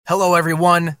Hello,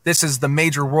 everyone. This is the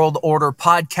Major World Order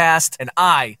podcast, and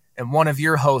I am one of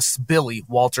your hosts, Billy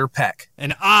Walter Peck.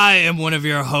 And I am one of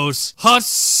your hosts,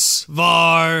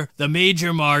 Husvar, the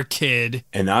Major Mar Kid.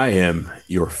 And I am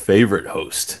your favorite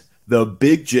host, the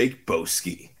Big Jake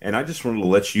Boski. And I just wanted to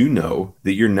let you know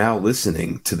that you're now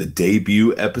listening to the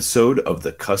debut episode of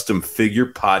the Custom Figure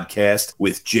Podcast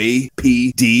with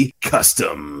JPD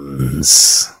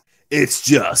Customs. It's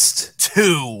just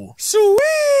too sweet.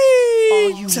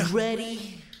 Are you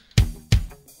ready?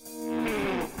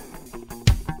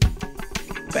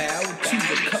 Bow to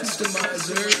the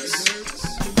customizers.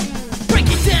 Break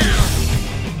it down.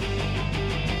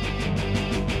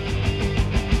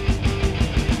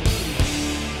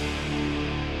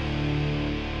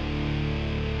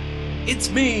 It's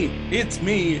it's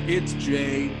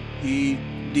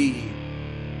JPD.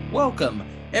 Welcome,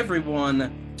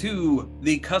 everyone, to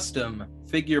the Custom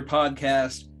Figure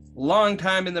Podcast. Long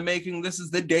time in the making. This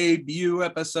is the debut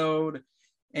episode,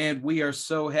 and we are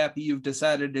so happy you've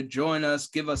decided to join us.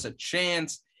 Give us a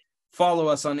chance. Follow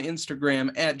us on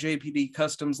Instagram at JPD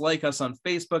Customs. Like us on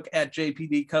Facebook at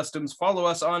JPD Customs. Follow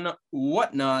us on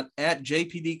Whatnot at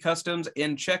JPD Customs,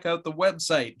 and check out the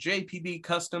website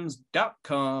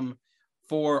jpdcustoms.com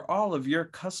for all of your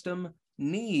custom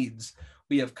needs.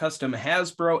 We have custom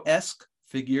Hasbro-esque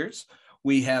figures.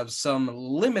 We have some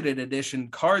limited edition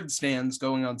card stands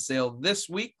going on sale this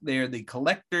week. They're the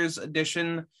collector's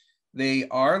edition. They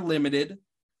are limited.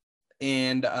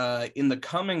 And in the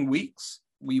coming weeks,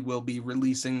 we will be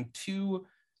releasing 2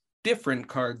 different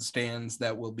card stands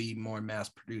that will be more mass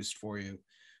produced for you.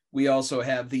 We also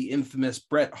have the infamous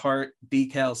Bret Hart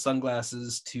decal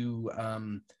sunglasses to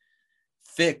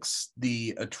fix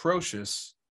the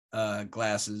atrocious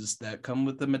glasses that come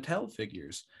with the Mattel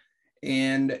figures.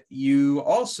 And you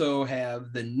also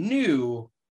have the new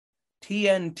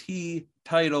TNT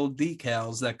title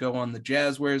decals that go on the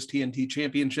Jazzwares TNT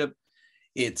Championship.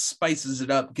 It spices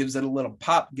it up, gives it a little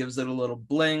pop, gives it a little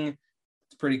bling.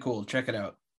 It's pretty cool. Check it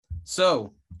out.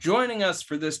 So, joining us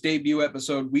for this debut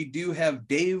episode, we do have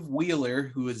Dave Wheeler,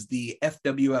 who is the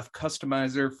FWF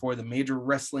customizer for the Major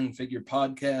Wrestling Figure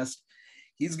Podcast.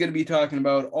 He's going to be talking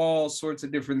about all sorts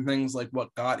of different things, like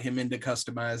what got him into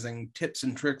customizing, tips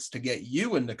and tricks to get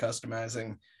you into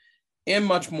customizing, and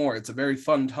much more. It's a very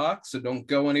fun talk, so don't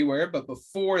go anywhere. But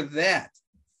before that,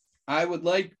 I would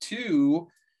like to,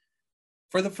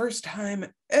 for the first time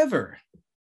ever,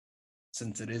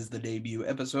 since it is the debut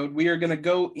episode, we are going to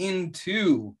go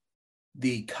into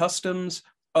the customs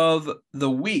of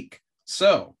the week.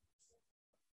 So,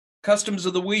 customs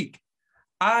of the week.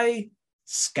 I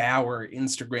scour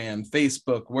Instagram,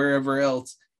 Facebook, wherever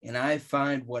else, and I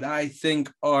find what I think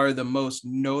are the most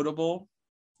notable,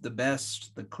 the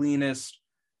best, the cleanest,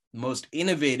 the most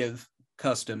innovative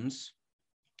customs.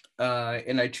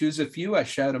 And I choose a few, I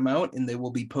shout them out, and they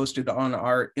will be posted on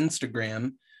our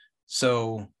Instagram.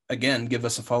 So again, give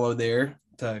us a follow there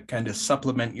to kind of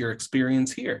supplement your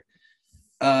experience here.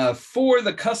 For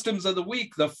the customs of the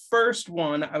week, the first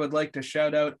one I would like to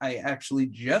shout out, I actually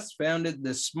just found it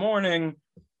this morning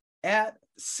at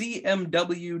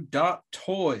cmw.toys,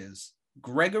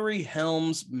 Gregory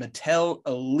Helms Mattel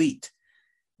Elite.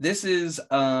 This is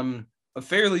a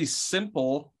fairly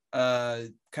simple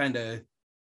kind of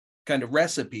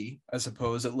recipe, I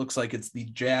suppose. It looks like it's the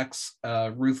Jakks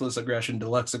Ruthless Aggression,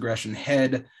 Deluxe Aggression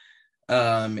head,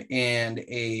 and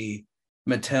a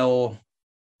Mattel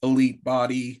Elite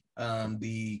body,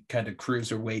 the kind of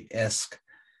cruiserweight-esque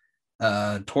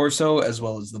torso, as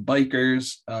well as the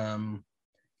bikers.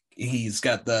 He's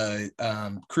got the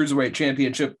cruiserweight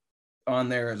championship on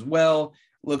there as well.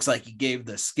 Looks like he gave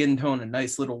the skin tone a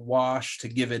nice little wash to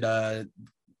give it a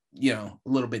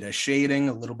little bit of shading,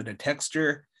 a little bit of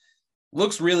texture.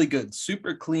 Looks really good,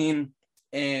 super clean.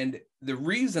 And the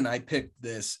reason I picked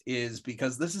this is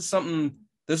because this is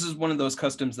one of those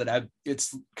customs that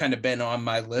it's kind of been on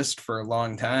my list for a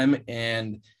long time.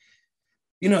 And,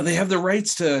 they have the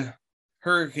rights to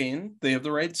Hurricane. They have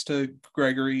the rights to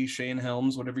Gregory, Shane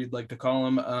Helms, whatever you'd like to call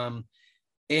him.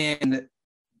 And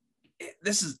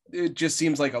it just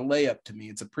seems like a layup to me.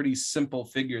 It's a pretty simple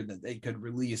figure that they could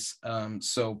release.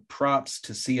 So props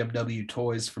to CMW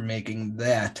Toys for making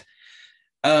that.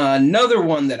 Another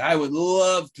one that I would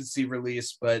love to see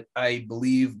released, but I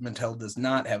believe Mattel does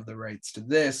not have the rights to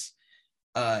this,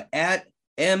 at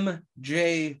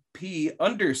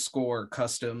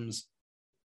MJP_customs,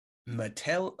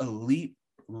 Mattel Elite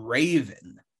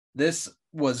Raven. This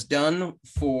was done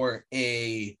for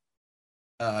a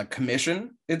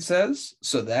commission, it says,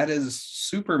 so that is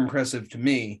super impressive to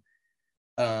me.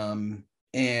 And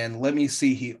let me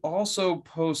see, he also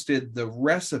posted the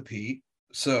recipe.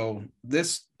 So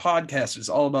this podcast is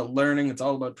all about learning. It's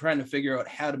all about trying to figure out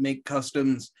how to make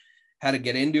customs, how to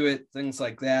get into it, things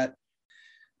like that.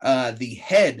 The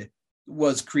head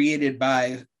was created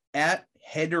by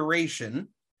 @Headeration.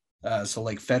 So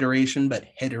like Federation, but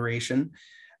Headeration.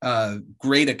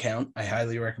 Great account. I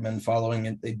highly recommend following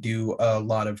it. They do a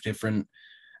lot of different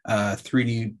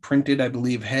 3D printed, I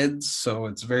believe, heads. So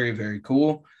it's very, very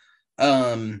cool.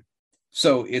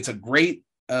 So it's a great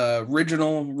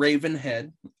original Raven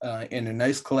head and a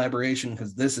nice collaboration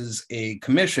because this is a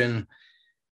commission,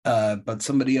 but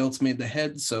somebody else made the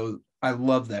head. So I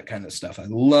love that kind of stuff. I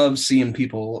love seeing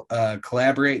people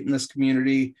collaborate in this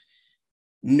community.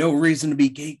 No reason to be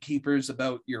gatekeepers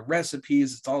about your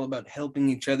recipes. It's all about helping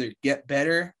each other get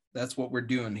better. That's what we're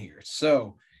doing here.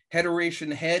 So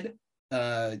Headeration head,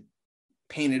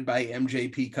 painted by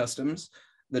MJP Customs.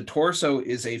 The torso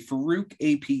is a Farouk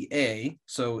APA,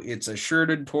 so it's a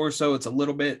shirted torso. It's a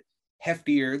little bit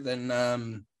heftier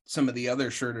than some of the other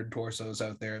shirted torsos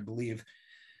out there, I believe.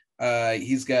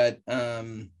 He's got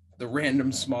the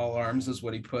random small arms is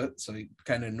what he put, so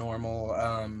kind of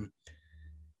normal,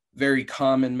 very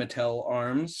common Mattel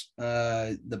arms.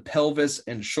 The pelvis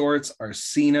and shorts are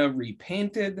Cena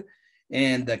repainted,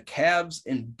 and the calves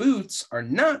and boots are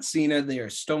not Cena. They are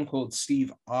Stone Cold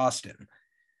Steve Austin.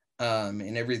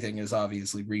 And everything is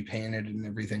obviously repainted and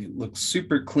everything. It looks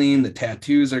super clean. The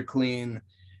tattoos are clean.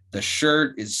 The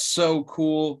shirt is so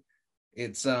cool.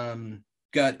 It's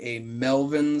got a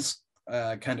Melvin's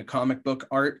kind of comic book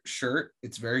art shirt.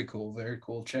 It's very cool. Very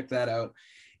cool. Check that out.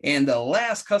 And the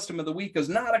last custom of the week is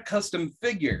not a custom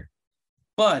figure,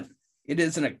 but it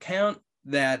is an account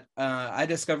that I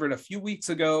discovered a few weeks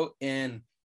ago, and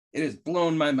it has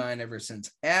blown my mind ever since.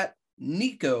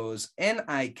 @Nikos,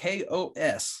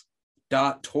 Nikos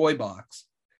 .toybox.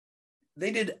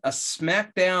 They did a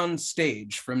SmackDown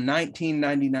stage from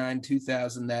 1999,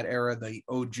 2000, that era, the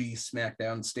OG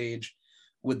SmackDown stage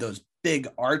with those big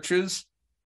arches.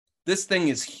 This thing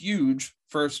is huge,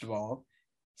 first of all.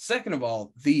 Second of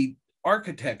all, the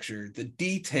architecture, the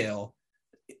detail,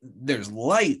 there's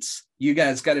lights. You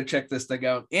guys got to check this thing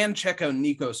out and check out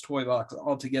Nikos Toybox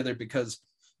altogether, because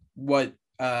what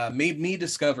made me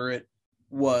discover it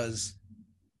was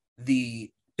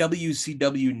the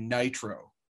WCW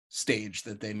Nitro stage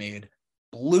that they made.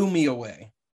 Blew me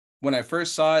away. When I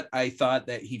first saw it, I thought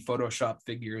that he photoshopped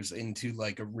figures into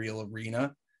like a real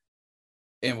arena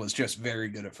and was just very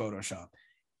good at Photoshop.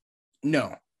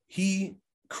 No, he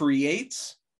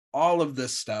creates all of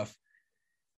this stuff.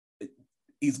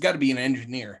 He's got to be an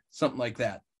engineer, something like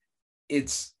that.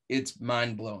 It's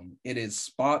mind-blowing. It is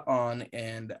spot on.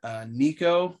 And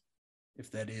Nico,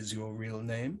 if that is your real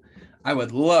name, I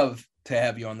would love to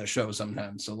have you on the show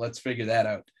sometime. So let's figure that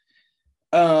out.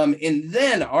 And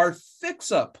then our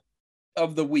fix-up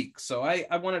of the week. So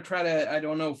I want to try to, I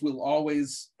don't know if we'll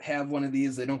always have one of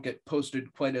these. They don't get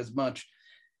posted quite as much,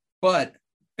 but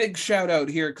big shout out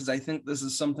here, because I think this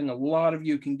is something a lot of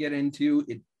you can get into.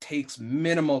 It takes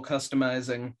minimal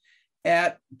customizing.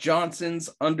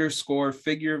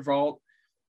 @Johnsons_figure vault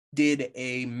did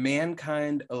a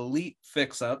Mankind Elite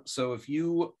fix-up. So if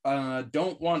you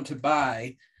don't want to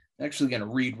buy, I'm actually going to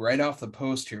read right off the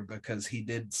post here, because he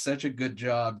did such a good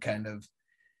job kind of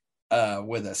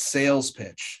with a sales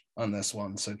pitch on this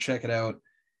one. So check it out.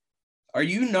 Are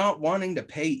you not wanting to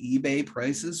pay eBay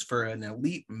prices for an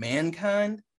Elite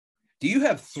Mankind? Do you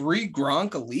have 3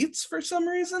 Gronk Elites for some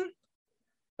reason?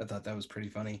 I thought that was pretty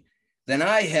funny. Then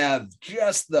I have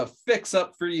just the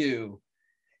fix-up for you.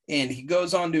 And he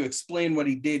goes on to explain what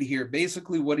he did here.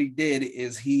 Basically, what he did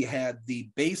is he had the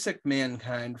basic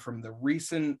Mankind from the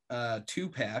recent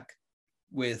 2-pack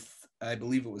with, I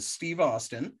believe it was Steve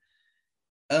Austin.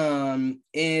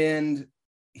 And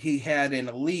he had an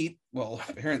Elite. Well,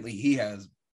 apparently he has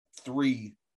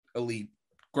 3 Elite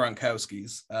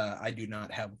Gronkowskis. I do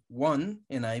not have one,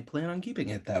 and I plan on keeping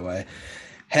it that way.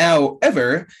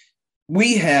 However,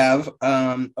 we have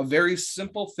a very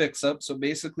simple fix-up. So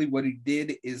basically what he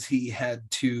did is he had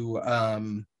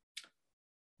to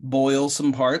boil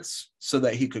some parts so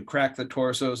that he could crack the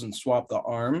torsos and swap the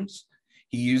arms.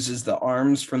 He uses the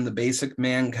arms from the basic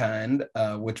Mankind,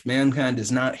 which Mankind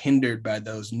is not hindered by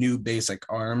those new basic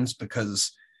arms,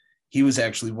 because he was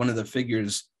actually one of the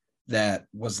figures that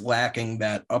was lacking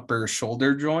that upper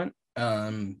shoulder joint,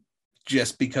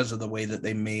 just because of the way that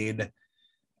they made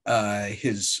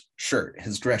his shirt,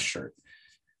 his dress shirt.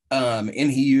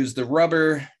 And he used the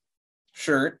rubber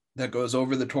shirt that goes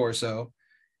over the torso,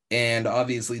 and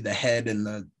obviously the head and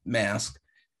the mask.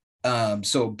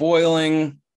 So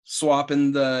boiling,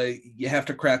 swapping you have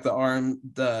to crack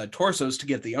the torsos to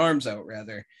get the arms out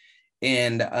rather.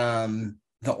 And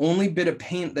The only bit of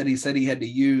paint that he said he had to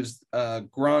use,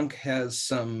 Gronk has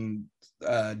some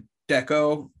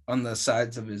deco on the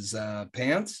sides of his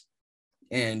pants,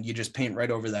 and you just paint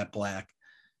right over that black.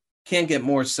 Can't get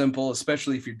more simple,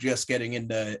 especially if you're just getting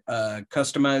into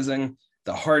customizing.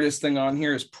 The hardest thing on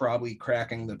here is probably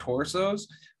cracking the torsos,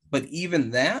 but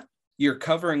even that, you're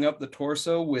covering up the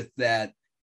torso with that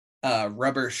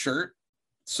rubber shirt,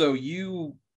 so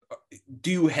you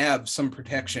do have some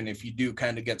protection if you do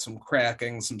kind of get some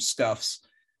cracking, some scuffs,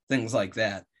 things like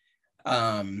that.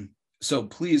 So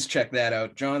please check that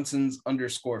out.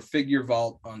 Johnson's_figure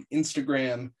vault on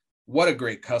Instagram. What a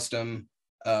great custom.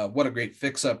 What a great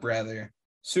fix up, rather.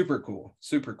 Super cool.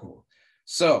 Super cool.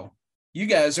 So you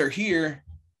guys are here,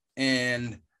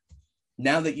 and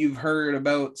now that you've heard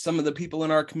about some of the people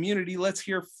in our community, let's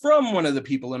hear from one of the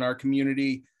people in our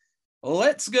community.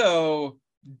 Let's go,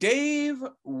 Dave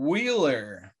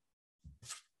Wheeler.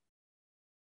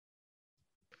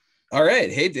 All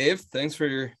right. Hey, Dave. Thanks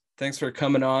for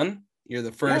coming on. You're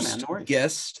the first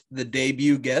guest, the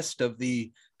debut guest of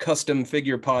the Custom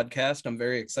Figure Podcast. I'm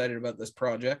very excited about this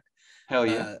project. Hell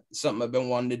yeah. Something I've been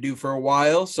wanting to do for a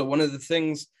while. So one of the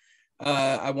things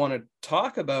I want to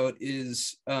talk about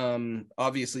is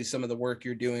obviously some of the work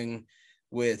you're doing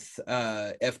with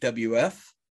FWF.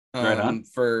 Right on.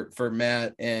 For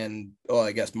Matt and, well,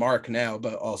 I guess Mark now,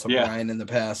 but also Brian in the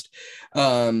past.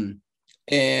 And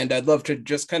I'd love to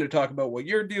just kind of talk about what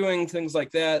you're doing, things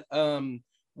like that.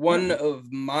 One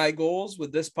of my goals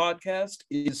with this podcast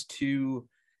is to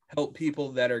help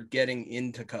people that are getting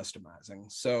into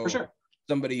customizing. So for sure.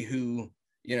 Somebody who,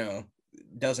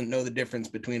 doesn't know the difference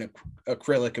between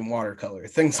acrylic and watercolor,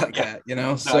 things like that,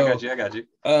 No, So I got you.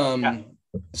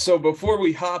 So before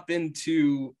we hop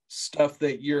into stuff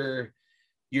that you're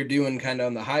doing kind of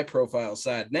on the high profile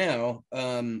side now,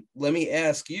 let me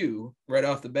ask you right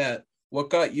off the bat, what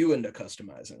got you into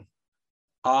customizing?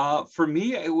 For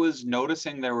me, it was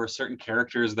noticing there were certain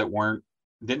characters that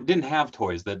didn't have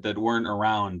toys that weren't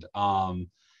around.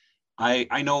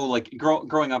 I know, like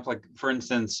growing up, like for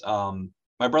instance,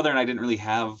 my brother and I didn't really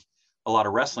have a lot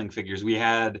of wrestling figures. We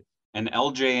had an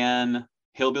LJN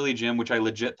Hillbilly Jim, which I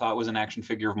legit thought was an action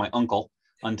figure of my uncle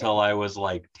until I was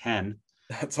like 10.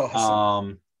 That's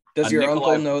awesome. Does your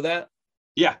uncle know that?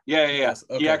 Yeah. Yes.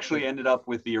 Okay. He actually ended up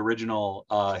with the original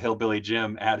Hillbilly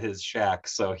Jim at his shack,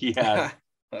 so he had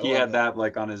that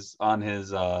like on his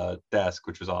desk,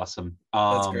 which was awesome.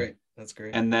 That's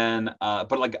great. And then,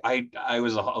 but like I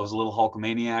was a little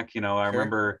Hulkamaniac. I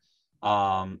remember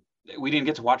we didn't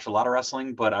get to watch a lot of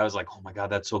wrestling, but I was like, oh my god,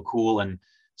 that's so cool. And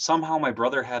somehow my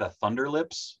brother had a Thunder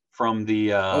Lips from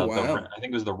the I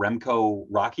think it was the Remco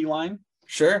Rocky line.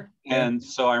 Sure. And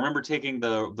so I remember taking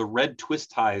the red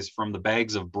twist ties from the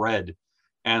bags of bread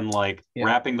and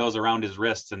wrapping those around his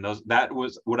wrists, and that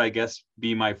would I guess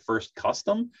be my first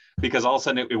custom, because all of a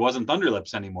sudden it wasn't Thunder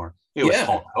Lips anymore. It was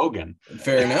Hulk Hogan.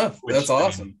 Fair enough. That's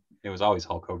awesome. It was always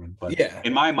Hulk Hogan, but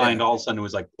in my mind, all of a sudden it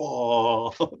was like,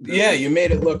 oh. Yeah, you made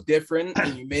it look different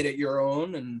and you made it your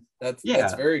own, and that's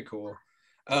very cool.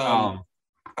 I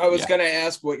was gonna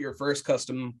ask what your first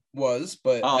custom was,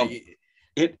 but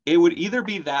it would either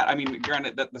be that. I mean,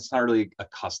 granted, that's not really a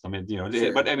custom,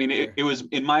 but I mean, it was,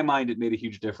 in my mind, it made a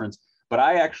huge difference. But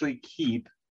I actually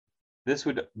this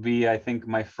would be, I think,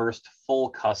 my first full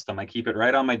custom. I keep it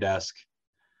right on my desk.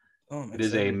 It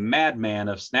is a Madman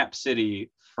of Snap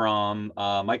City from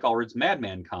Mike Allred's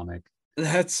Madman comic.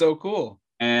 That's so cool.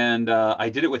 And I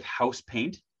did it with house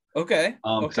paint. Okay.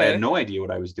 Because I had no idea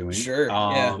what I was doing. Sure.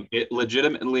 It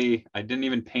legitimately, I didn't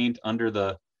even paint under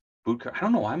the boot. I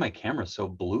don't know why my camera's so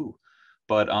blue,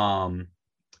 but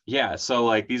so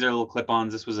like these are little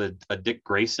clip-ons. This was a Dick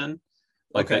Grayson,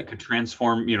 that could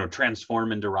transform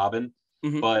into Robin.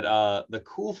 Mm-hmm. But the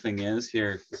cool thing is,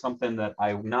 here, something that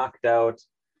I knocked out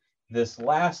this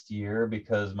last year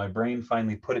because my brain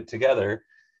finally put it together,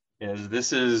 is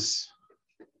this is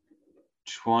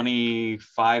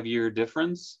 25-year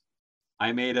difference.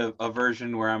 I made a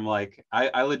version where I'm like,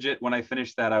 I legit, when I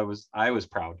finished that, I was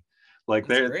proud. Like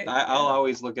I'll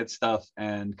always look at stuff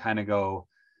and kind of go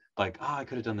like, oh, I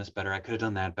could have done this better. I could have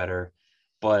done that better.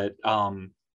 But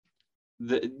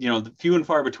the few and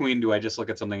far between do I just look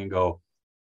at something and go,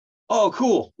 oh,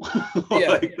 cool.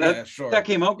 That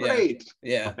came out great.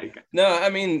 Yeah. No, I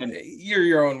mean, you're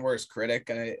your own worst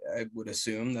critic. I would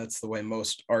assume that's the way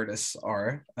most artists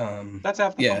are. That's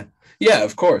half the fun. Yeah,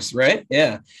 of course, right?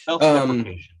 Yeah.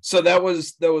 So that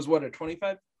was what, a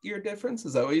 25-year difference?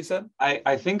 Is that what you said?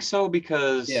 I think so,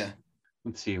 because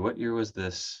let's see, what year was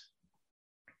this?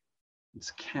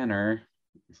 It's Kenner.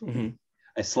 Mm-hmm.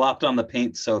 I slopped on the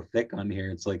paint so thick on here.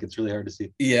 It's really hard to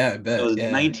see. Yeah, I bet. It was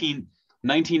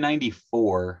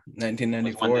 1994 was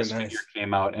 1994. when this Nice. figure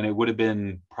came out, and it would have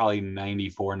been probably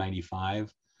 94,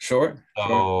 95. Sure. So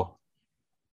Sure.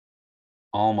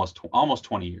 almost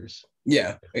 20 years.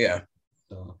 Yeah. Yeah.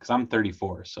 So because I'm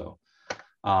 34, so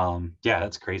yeah,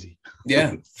 that's crazy.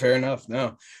 Yeah. Fair enough.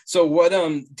 No. So what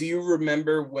do you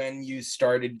remember when you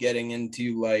started getting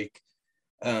into like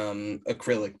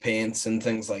acrylic paints and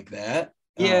things like that?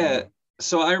 Yeah.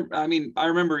 So I mean, I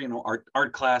remember,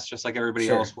 art class, just like everybody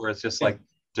Sure. else, where it's just Yeah. like,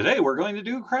 today we're going to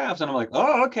do crafts. And I'm like,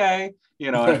 oh, okay.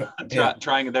 And Yeah.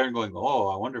 trying it there and going, oh,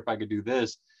 I wonder if I could do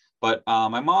this. But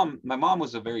my mom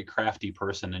was a very crafty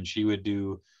person, and she would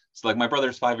do, so like my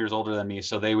brother's 5 years older than me.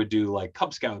 So they would do like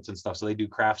Cub Scouts and stuff. So they do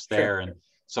crafts there. Sure. And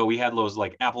so we had those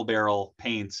like apple barrel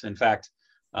paints. In fact,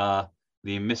 the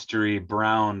mystery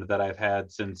brown that I've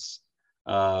had since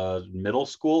middle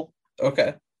school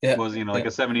Okay. Yeah. was, like a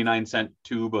 79-cent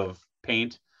tube of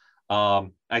paint.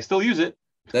 I still use it.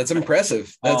 That's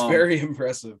impressive. That's very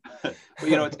impressive.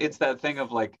 But it's that thing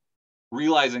of like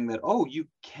realizing that, oh, you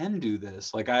can do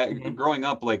this. Like growing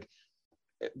up, like,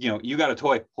 you got a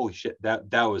toy, holy shit,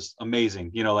 that was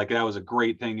amazing. Like that was a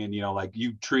great thing. And, like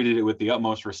you treated it with the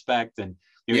utmost respect. And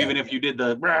even if you did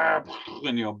the,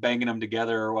 and, banging them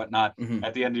together or whatnot,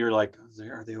 at the end you're like,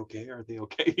 are they okay? Are they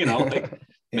okay?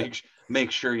 Like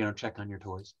make sure, check on your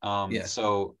toys.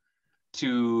 So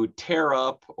to tear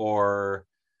up or,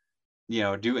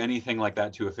 do anything like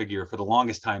that to a figure for the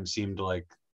longest time seemed like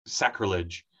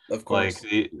sacrilege. Of course.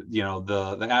 Like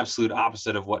the absolute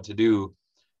opposite of what to do.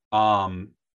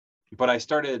 But I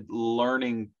started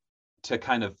learning to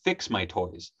kind of fix my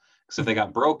toys. So if they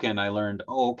got broken, I learned,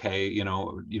 oh, okay,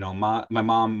 my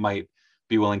mom might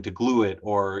be willing to glue it,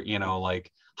 or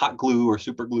like hot glue or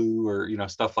super glue, or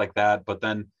stuff like that. But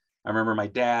then I remember my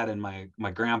dad and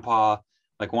my grandpa,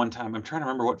 like one time, I'm trying to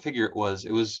remember what figure it was.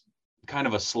 It was kind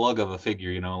of a slug of a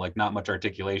figure, like not much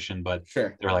articulation, but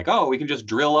Sure. they're like, oh, we can just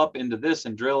drill up into this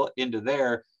and drill into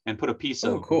there and put a piece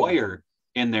of cool. wire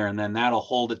in there, and then that'll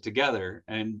hold it together.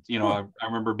 And I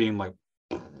remember being like,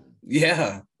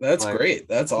 yeah, that's like, great.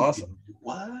 That's awesome.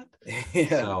 What? Yeah.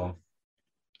 So,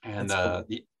 and cool.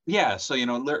 Yeah, so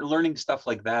learning stuff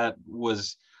like that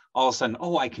was all of a sudden,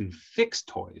 oh, I can fix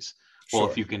toys. Well,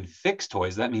 if you can fix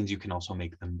toys, that means you can also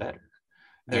make them better.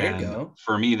 There you go.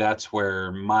 For me, that's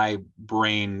where my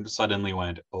brain suddenly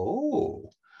went, oh,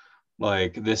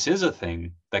 like this is a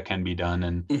thing that can be done.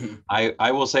 And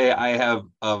I will say I have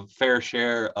a fair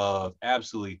share of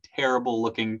absolutely terrible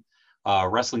looking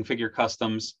wrestling figure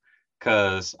customs,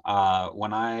 because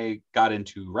when I got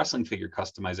into wrestling figure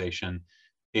customization,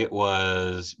 it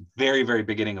was very, very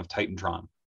beginning of Titantron.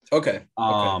 Okay.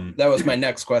 That was my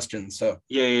next question. So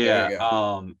yeah.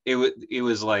 It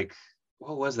was like,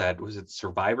 what was that? Was it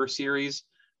Survivor Series?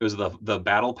 It was the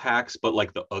battle packs, but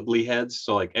like the ugly heads.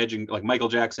 So like Edge and like Michael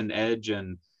Jackson, Edge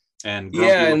and and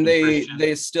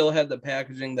they still had the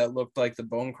packaging that looked like the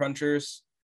Bone Crunchers,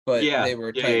 but they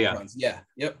were Titantrons. Yeah.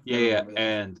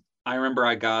 And I remember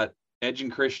I got Edge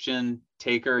and Christian,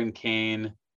 Taker and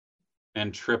Kane,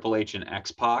 and Triple H and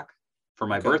X-Pac for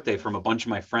my birthday from a bunch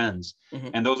of my friends.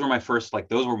 And those were my first, like,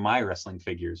 those were my wrestling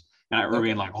figures. And I remember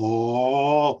being like,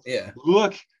 oh,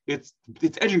 look, it's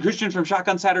Edge and Christian from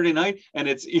Shotgun Saturday Night, and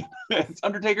it's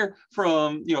Undertaker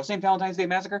from St. Valentine's Day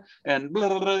Massacre, and blah,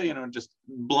 blah, blah, just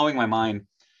blowing my mind.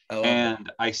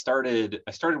 And I started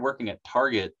working at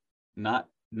Target not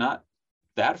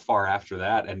that far after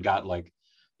that, and got like,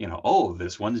 oh,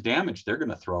 this one's damaged, they're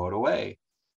gonna throw it away.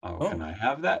 Can I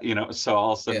have that? So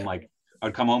all of a sudden, like,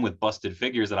 I'd come home with busted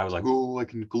figures that I was like, oh, I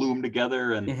can glue them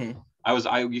together. And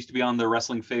I used to be on the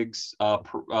Wrestling Figs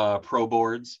pro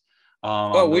boards.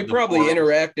 We probably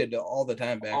interacted all the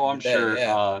time back. I'm sure.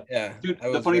 Yeah. Dude,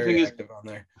 the funny thing is, on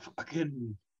there.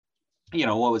 Fucking,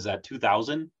 what was that?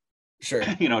 2000? Sure.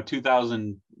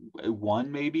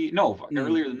 2001 maybe. No,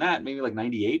 earlier than that, maybe like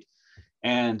 98.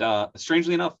 And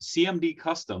strangely enough, CMD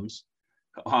Customs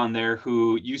on there,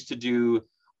 who used to do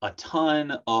a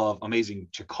ton of amazing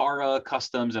Chikara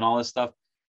customs and all this stuff.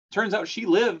 Turns out she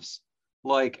lives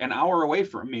like an hour away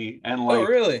from me, and like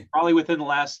really? Probably within the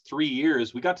last 3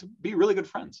 years, we got to be really good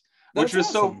friends. Which was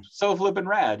awesome. so flippin'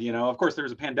 rad. Of course there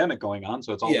was a pandemic going on,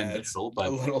 so it's all been digital, but a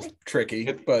little tricky.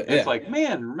 It's like,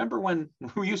 man, remember when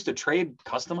we used to trade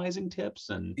customizing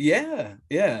tips? And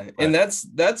and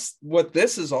that's what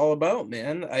this is all about,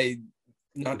 man.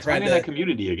 Not trying to that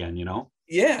community again,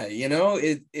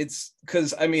 it's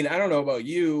because I don't know about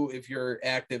you if you're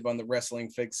active on the wrestling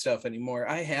fig stuff anymore.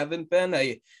 I haven't been.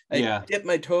 I dip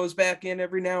my toes back in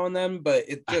every now and then, but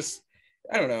it just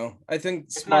I don't know. I think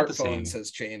smartphones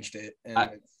has changed it. And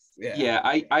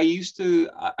I used to,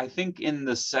 I think in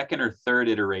the second or third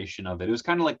iteration of it, it was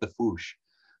kind of like the Foosh.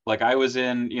 Like I was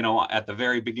in, you know, at the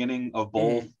very beginning of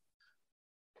both.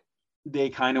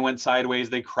 They kind of went sideways.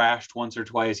 They crashed once or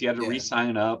twice. You had to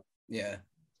re-sign up. Yeah.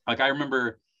 Like I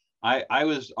remember I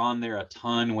was on there a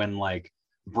ton when like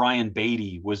Brian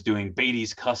Beatty was doing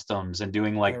Beatty's Customs and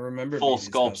doing like full Beatty's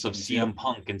sculpts Customs, of CM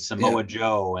Punk and Samoa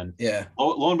Joe. And yeah.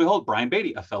 Lo and behold, Brian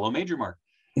Beatty, a fellow Major Mark.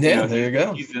 Yeah, you know, there you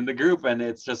go. He's in the group, and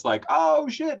it's just like, oh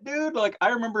shit, dude. Like I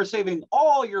remember saving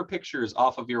all your pictures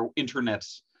off of your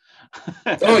internets.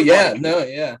 Oh yeah, no,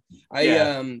 yeah.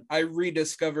 I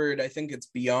rediscovered, I think it's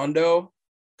Biondo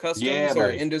Customs or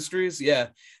Industries. Yeah.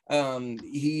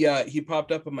 He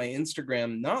popped up on my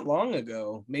Instagram not long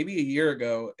ago, maybe a year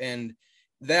ago, and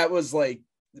that was like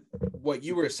what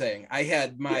you were saying. I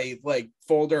had my like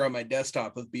folder on my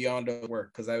desktop of Biondo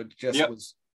work because I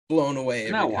was blown away.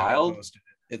 Isn't that wild?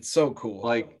 It's so cool.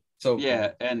 Like so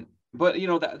yeah, cool. but you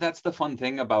know that's the fun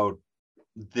thing about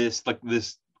this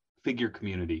figure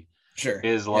community. Sure.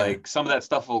 Is like some of that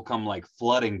stuff will come like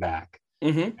flooding back.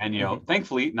 And you know,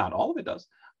 thankfully not all of it does.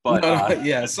 But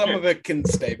yeah, some of it can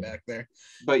stay back there.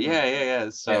 But yeah.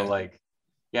 So like,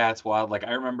 yeah, it's wild. Like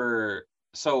I remember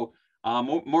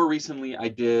more recently I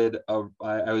did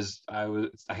I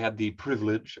had the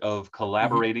privilege of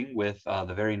collaborating with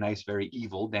the very nice, very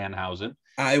evil Danhausen.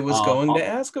 I was going to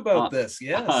ask about this.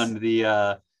 Yes. On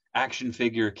the action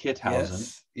figure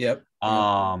Kithausen. Yes.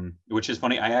 Yep. Which is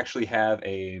funny. I actually have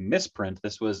a misprint.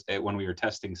 This was when we were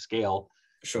testing scale.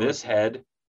 Sure. This head,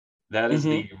 that is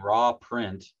the raw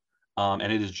print, and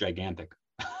it is gigantic.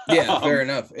 Yeah, fair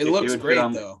enough. It looks great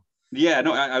though. Yeah,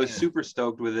 no, I was super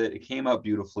stoked with it. It came out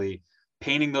beautifully.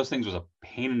 Painting those things was a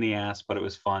pain in the ass, but it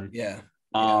was fun. Yeah.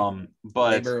 But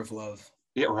labor of love.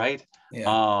 Yeah, right.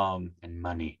 Yeah. And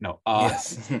money. No.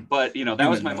 Yes. But you know, that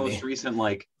was my most recent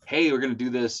like, hey, we're gonna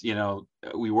do this. You know,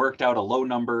 we worked out a low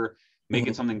number, make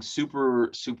it something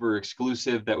super, super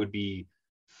exclusive that would be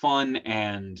fun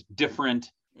and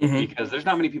different. Because there's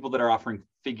not many people that are offering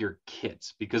figure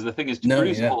kits. Because the thing is, to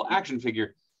produce a whole action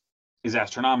figure is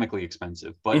astronomically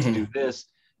expensive. But to do this,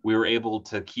 we were able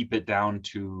to keep it down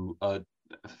to a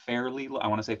fairly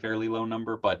low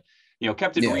number, but you know,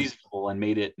 kept it reasonable and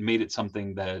made it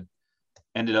something that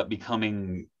ended up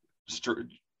becoming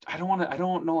I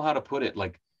don't know how to put it,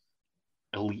 like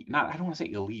elite. I don't want to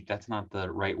say elite, that's not the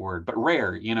right word, but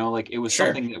rare, you know, like it was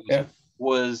something that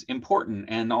was important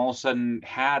and all of a sudden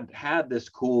had this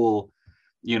cool,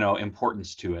 you know,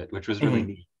 importance to it, which was really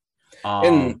neat.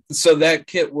 And so that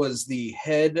kit was the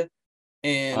head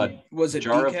and was it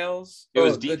decals? It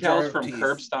was decals from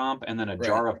Curb Stomp and then a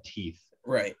jar of teeth.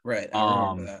 Right. I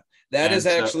remember that. That is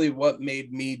actually what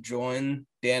made me join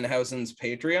Danhausen's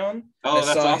Patreon. I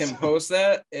saw him post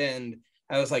that and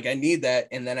I was like, I need that.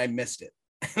 And then I missed it.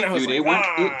 And I was it went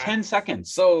 10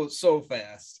 seconds. So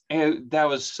fast. And that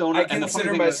was so nice. I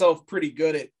consider myself pretty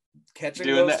good at catching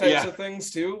those types of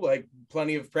things too. Like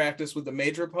plenty of practice with the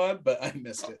Major Pod, but I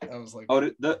missed it. I was like,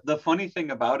 the funny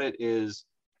thing about it is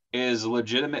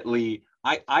legitimately,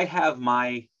 I have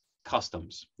my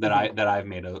customs that I've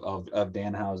made of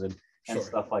Danhausen and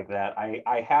stuff like that.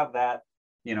 I have that,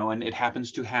 you know, and it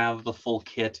happens to have the full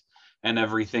kit and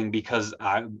everything because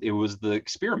it was the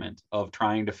experiment of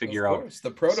trying to figure out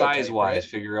the prototype, size-wise,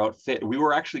 figure out fit. We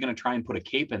were actually going to try and put a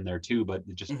cape in there too, but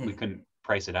it just we couldn't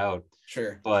price it out.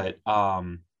 Sure. But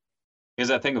is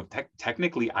that thing of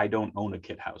technically I don't own a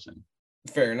Kithausen.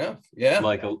 Fair enough. Yeah.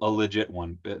 Like a legit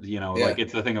one, you know, like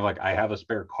it's the thing of like, I have a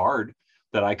spare card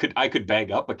that I could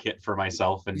bag up a kit for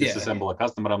myself and disassemble a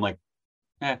custom, but I'm like,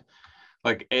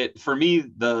 like it, for me,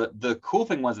 the cool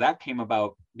thing was that came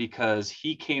about because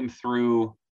he came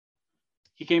through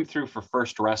for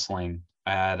First Wrestling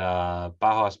at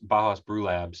Bauhaus Brew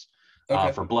Labs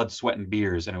for Blood, Sweat and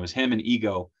Beers. And it was him and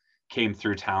Ego came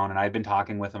through town and I'd been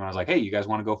talking with him and I was like, hey, you guys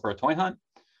want to go for a toy hunt?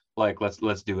 Like,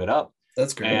 let's do it up.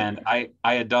 That's great. And I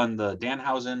had done the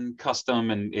Danhausen custom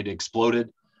and it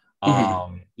exploded.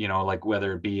 You know, like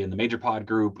whether it be in the Major Pod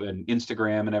group and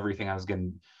Instagram and everything, I was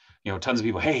getting, you know, tons of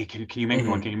people, hey, can you make me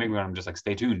one? Can you make me one? I'm just like,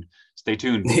 stay tuned.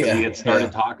 Because we had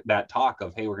started talk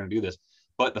of, hey, we're going to do this.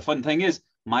 But the fun thing is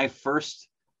my first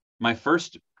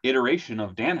iteration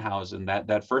of Danhausen,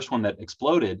 that first one that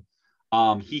exploded,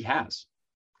 he has,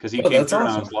 because he came through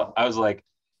and I was like,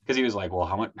 because he was like, well,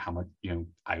 how much, you know,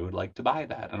 I would like to buy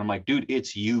that. And I'm like, dude,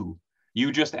 it's you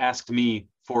just asked me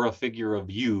for a figure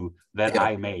of you that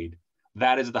I made.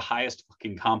 That is the highest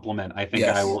fucking compliment I think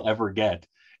I will ever get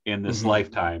in this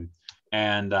lifetime.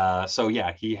 And so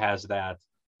yeah, he has that.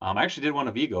 I actually did one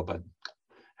of Ego, but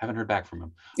Haven't heard back from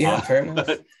him. Yeah, fair enough.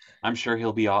 But I'm sure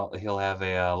he'll have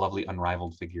a lovely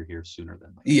unrivaled figure here sooner than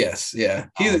later. Yes, yeah.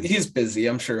 He's busy.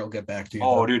 I'm sure he'll get back to you.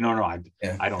 Oh, though. dude, no,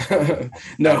 Yeah. I don't.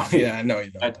 No, yeah, I know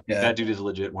you don't. That dude is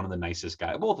legit one of the nicest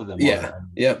guys. Both of them. Yeah, are.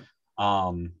 yep.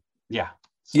 Yeah.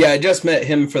 Yeah, I just met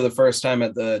him for the first time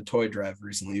at the toy drive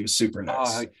recently. He was super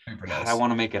nice. Super nice. I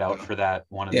want to make it out for that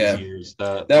one of Yeah. these years.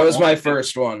 That was my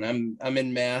first one. I'm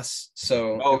in Mass,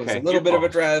 so it was Okay, a little you're bit of a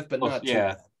close. drive, but Close, not too yeah.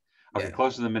 bad. Okay, Yeah.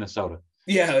 closer than Minnesota.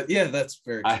 Yeah, that's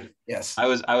very I- true. Yes. I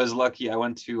was lucky. I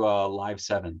went to Live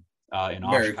 7 in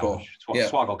Very Oshkosh, cool. Yeah.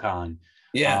 SwoggleCon.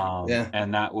 Yeah.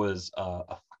 And that was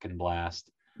a fucking blast.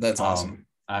 That's awesome.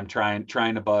 I'm trying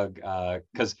to bug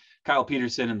because Kyle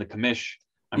Peterson and the commish.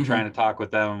 I'm Mhm. trying to talk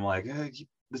with them. I'm like,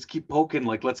 let's keep poking.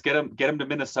 Like, let's get him to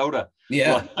Minnesota.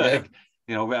 Yeah. Like,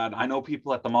 you know, man, I know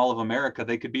people at the Mall of America.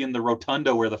 They could be in the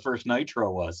rotunda where the first Nitro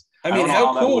was. I don't mean, know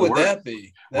how that cool would work, that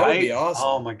be? That would be right? awesome.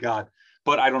 Oh my god.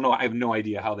 But I don't know. I have no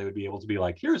idea how they would be able to be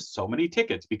like, here's so many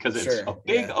tickets because it's Sure, a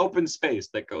big yeah. open space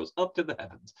that goes up to the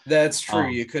heavens. That's true.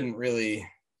 Um, You couldn't really.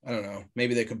 I don't know.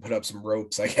 Maybe they could put up some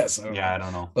ropes. I guess. I don't Yeah, know. I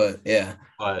don't know. But yeah.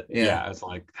 But Yeah. yeah, it's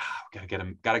like gotta get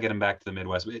him back to the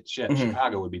Midwest. But shit, Mhm.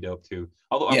 Chicago would be dope too.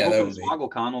 Although Yeah, I'm that hoping would be.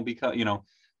 SwoggleCon will become,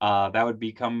 that would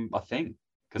become a thing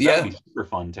because Yeah. that would be super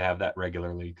fun to have that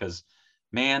regularly. Because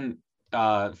man,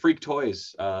 Freak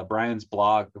Toys, Brian's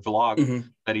vlog Mhm.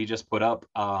 that he just put up.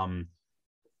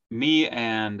 Me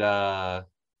and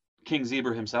King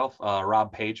Zebra himself,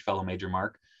 Rob Page, fellow Major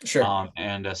Mark, Sure.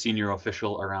 and a senior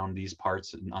official around these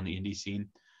parts on the indie scene.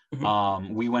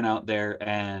 Mhm. We went out there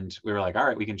and we were like, all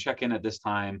right, we can check in at this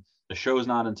time. The show's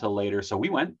not until later. So we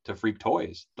went to Freak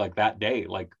Toys like that day,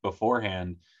 like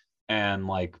beforehand. And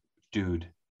like, dude,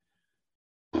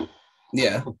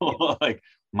 Yeah. like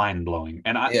mind blowing.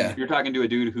 And Yeah. you're talking to a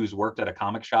dude who's worked at a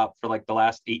comic shop for like the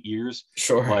last 8 years.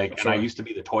 Sure. Like, sure. and I used to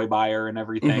be the toy buyer and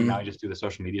everything. Mhm. Now I just do the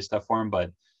social media stuff for him.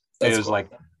 But That's it was cool.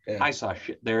 like, Yeah. I saw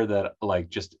shit there that like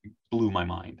just blew my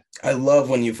mind. I love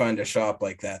when you find a shop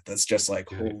like that. That's just like,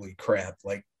 Dude. holy crap!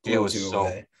 Like It blows was you so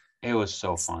away. It was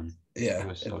so fun. Yeah. It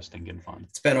was so stinking fun.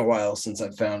 It's been a while since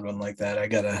I've found one like that. I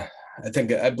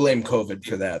think I blame COVID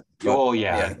for that. but Oh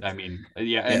yeah. I mean,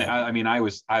 yeah. And Yeah. I mean, I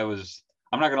was,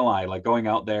 I'm not going to lie, like going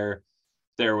out there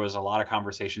was a lot of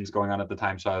conversations going on at the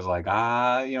time. So I was like,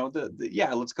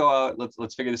 yeah, let's go out.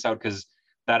 Let's figure this out. Cause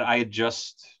that I had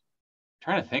just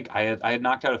trying to think, I had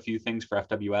knocked out a few things for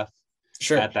FWF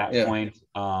Sure. at that yeah. point.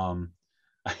 I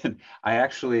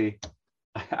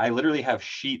literally have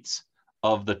sheets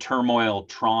of the Turmoil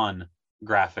Tron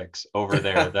graphics over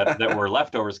there that were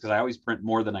leftovers because I always print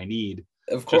more than I need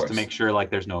Of course. just to make sure like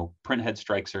there's no print head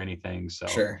strikes or anything. So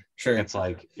Sure. it's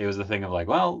like it was the thing of like,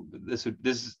 well, this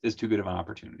is too good of an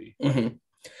opportunity. Mhm.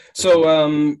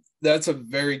 So that's a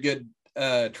very good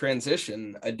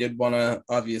transition. I did want to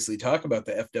obviously talk about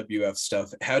the FWF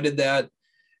stuff. How did that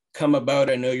come about?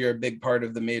 I know you're a big part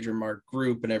of the Major Mark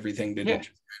group and everything. Did it?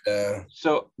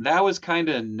 So that was kind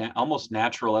of almost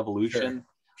natural evolution.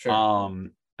 Sure.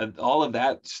 And all of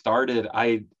that started.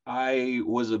 I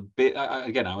was a bit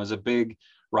I was a big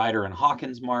rider in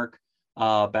Hawkins Mark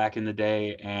back in the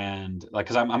day, and like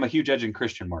because I'm a huge Edge and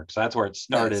Christian Mark, so that's where it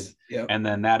started. Nice. Yep. And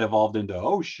then that evolved into,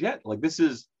 oh shit, like this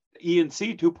is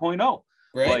ENC 2.0.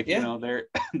 Right. Like yeah.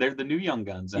 they're the new young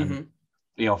guns, and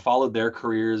Mhm. followed their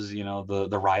careers,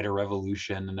 the rider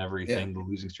revolution and everything, the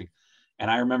losing streak. And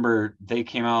I remember they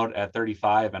came out at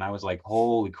 35 and I was like,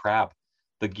 holy crap,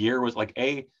 the gear was like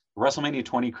WrestleMania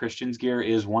 20 Christian's gear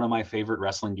is one of my favorite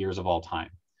wrestling gears of all time.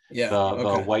 Yeah. The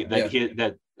okay. white that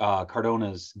Yeah.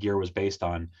 Cardona's gear was based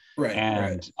on. Right.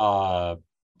 And right.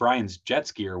 Brian's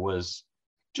Jets gear was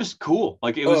just cool.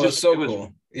 Like it was just so it was,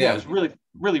 cool. Yeah, it was really,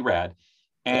 really rad.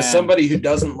 And As somebody who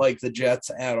doesn't like the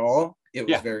Jets at all, it was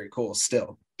Yeah. very cool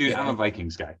still. dude, Yeah. I'm a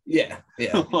Vikings guy. Yeah.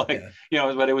 Yeah. Like,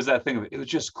 yeah. but it was that thing of it was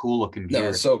just cool looking gear. No,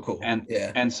 it's so cool. And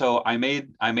yeah. And so I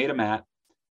made a mat,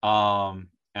 and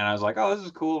I was like, oh, this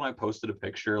is cool. And I posted a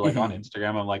picture like on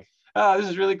Instagram. I'm like, this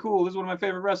is really cool. This is one of my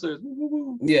favorite wrestlers. Woo, woo,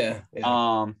 woo. Yeah.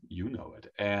 You know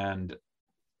it. And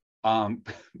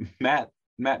Matt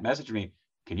messaged me,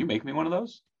 can you make me one of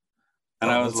those? And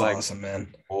I was that's like, awesome,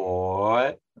 man.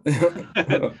 what? And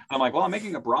I'm like, well, I'm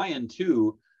making a Brian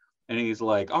too. And he's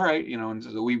like, all right, and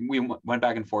so we went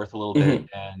back and forth a little bit.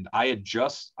 And I had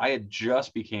just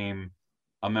became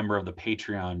a member of the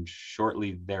Patreon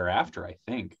shortly thereafter, I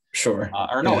think. Sure.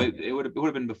 Or no, Yeah. it would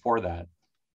have been before that.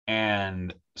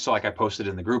 And so like I posted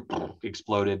in the group,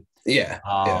 exploded. Yeah.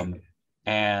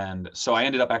 And so I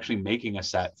ended up actually making a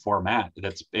set for Matt.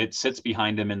 It sits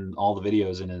behind him in all the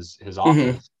videos in his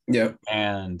office. Yeah.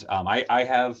 And I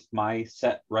have my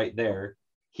set right there.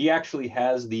 He actually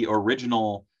has the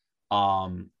original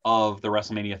of the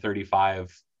WrestleMania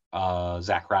 35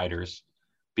 Zack Ryders,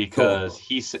 because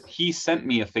he sent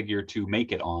me a figure to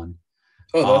make it on.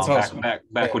 Oh, that's awesome.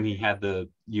 Back when he had the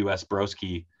US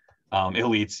Broski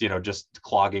elites, just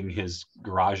clogging his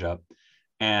garage up.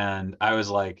 And I was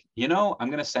like, I'm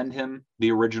going to send him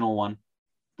the original one,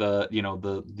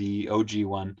 the OG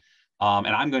one. And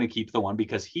I'm going to keep the one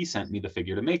because he sent me the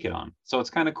figure to make it on. So it's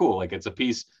kind of cool. Like, it's a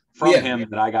piece from him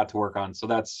that I got to work on. So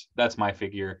that's my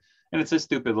figure. And it's a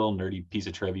stupid little nerdy piece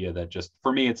of trivia that just,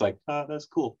 for me, it's like, that's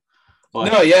cool.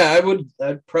 But,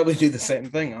 I'd probably do the same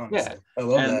thing, honestly. Yeah. I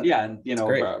love that. Yeah.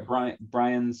 And,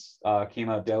 Brian's came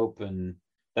out dope. And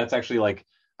that's actually, like,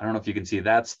 I don't know if you can see,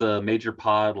 that's the Major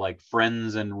Pod, like,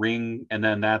 friends and ring. And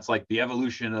then that's like the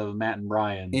evolution of Matt and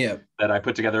Brian that I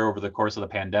put together over the course of the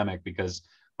pandemic, because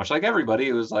much like everybody,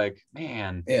 it was like,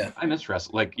 man, I miss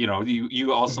wrestling. Like,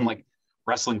 you also like,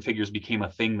 wrestling figures became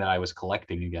a thing that I was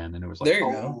collecting again. And it was like, there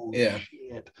you go. Yeah.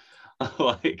 Shit.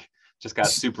 Like, just got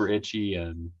super itchy.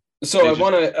 And so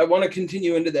I want to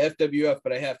continue into the FWF,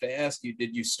 but I have to ask you,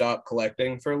 did you stop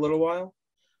collecting for a little while?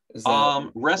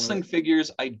 Wrestling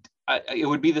figures, it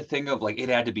would be the thing of, like, it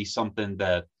had to be something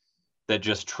that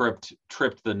just tripped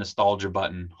the nostalgia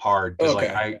button hard.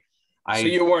 Okay. So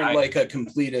you weren't like a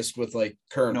completist with like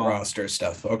current roster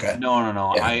stuff. Okay.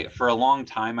 No. Yeah. For a long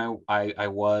time, I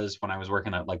was, when I was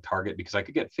working at like Target, because I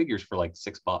could get figures for like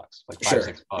 $6, like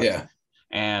 $5-6. Yeah.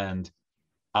 And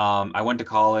I went to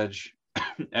college.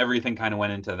 Everything kind of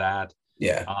went into that.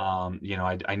 Yeah.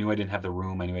 I knew I didn't have the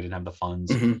room. I knew I didn't have the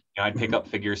funds. Mm-hmm. I'd pick up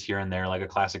figures here and there, like a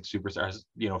classic Superstars,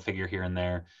 figure here and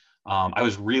there. I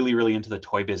was really, really into the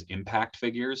Toy Biz Impact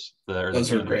figures.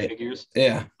 Those were great figures.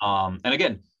 Yeah. And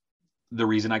again, the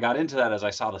reason I got into that is I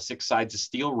saw the 6 Sides of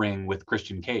Steel ring with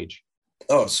Christian Cage.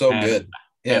 Oh, good.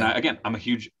 Yeah. And I'm a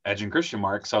huge Edge and Christian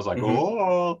mark, so I was like,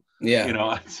 oh,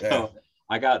 yeah.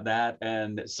 I got that,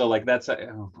 and so like that's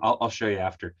I'll show you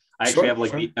after. I actually have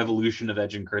like the evolution of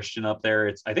Edge and Christian up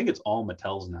there. I think it's all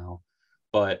Mattel's now,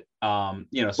 but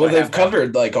so they've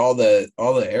covered like all the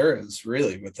eras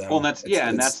really with them. Well, that's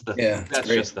just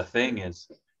the thing is,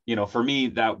 for me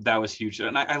that was huge,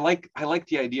 and I like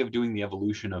the idea of doing the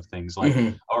evolution of things, like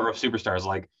or of superstars,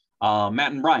 like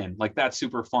Matt and Brian, like that's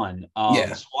super fun.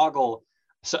 Swoggle.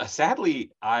 So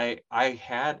sadly, I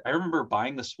remember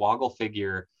buying the Swoggle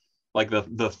figure, like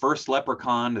the first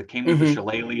Leprechaun that came with the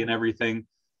shillelagh and everything.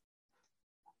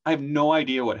 I have no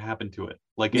idea what happened to it.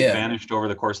 Like, it vanished over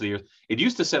the course of the years. It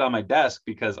used to sit on my desk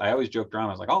because I always joked around.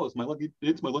 I was like, oh, it's my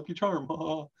lucky charm.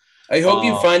 I hope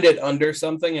you find it under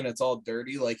something and it's all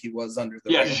dirty like he was under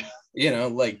the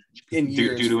ring, like in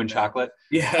years. Doo-doo and chocolate.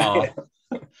 Yeah.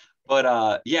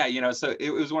 But so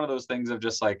it was one of those things of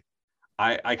just like,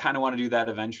 I kind of want to do that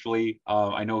eventually.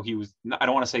 I know he was, I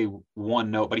don't want to say one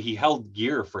note, but he held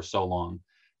gear for so long,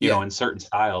 in certain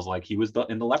styles. Like, he was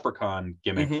in the Leprechaun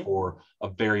gimmick for a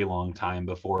very long time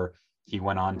before he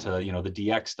went on to, the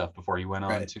DX stuff, before he went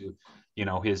on to,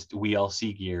 his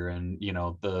WLC gear and,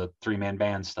 the 3-man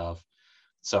band stuff.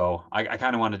 So I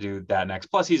kind of want to do that next.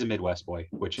 Plus, he's a Midwest boy,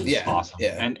 which is awesome.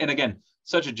 Yeah. And again,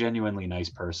 such a genuinely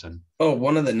nice person. Oh,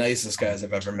 one of the nicest guys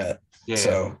I've ever met. Yeah.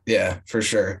 So yeah, for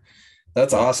sure.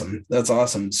 That's awesome.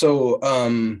 So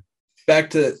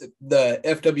back to the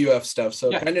FWF stuff.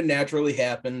 So it kind of naturally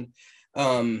happened.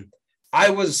 I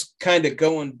was kind of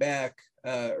going back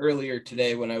earlier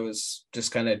today when I was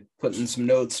just kind of putting some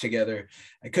notes together.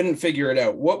 I couldn't figure it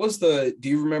out. Do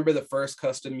you remember the first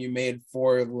custom you made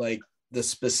for like the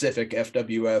specific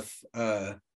FWF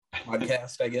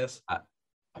podcast, I guess? I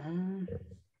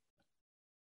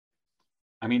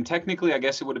mean, technically, I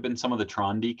guess it would have been some of the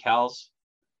Tron decals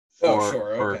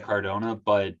for Cardona,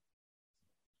 but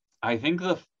I think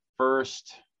the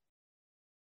first,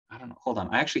 I don't know, hold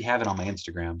on, I actually have it on my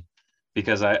Instagram,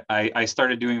 because I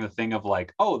started doing the thing of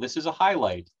like, oh, this is a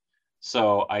highlight,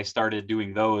 so I started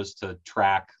doing those to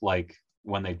track like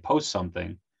when they post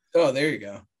something. Oh, there you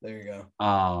go.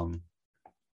 Hold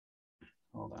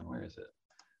on, where is it?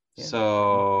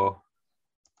 So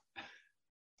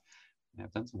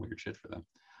I've done some weird shit for them.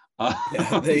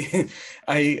 I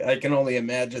can only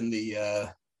imagine the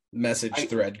message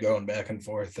thread going back and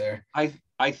forth there. I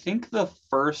think the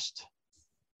first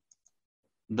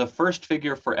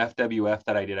figure for FWF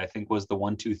that I did, I think, was the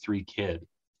 1-2-3 Kid.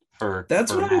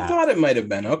 That's what Matt. I thought it might have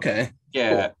been. Okay.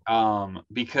 Yeah. Cool.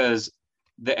 Because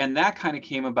that kind of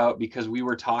came about because we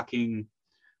were talking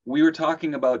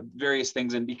about various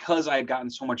things, and because I had gotten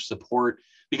so much support,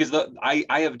 because I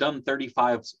have done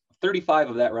 35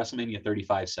 of that WrestleMania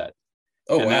 35 set.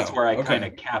 Oh, and that's where I kind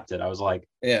of capped it. I was like,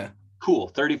 cool,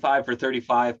 35 for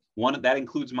 35. One that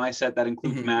includes my set, that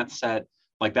includes Matt's set.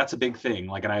 Like, that's a big thing.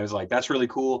 Like, and I was like, that's really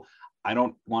cool. I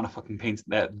don't want to fucking paint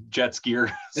that jet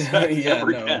skier Yeah,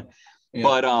 ever no. again.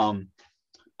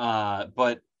 Yeah.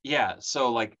 But yeah,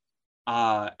 so like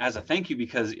as a thank you,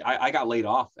 because I got laid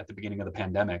off at the beginning of the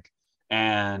pandemic,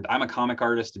 and I'm a comic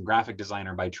artist and graphic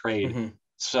designer by trade. Mhm.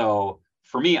 So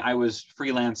for me, I was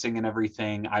freelancing and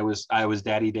everything. I was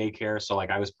daddy daycare, so like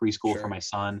I was preschool Sure. for my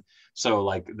son. So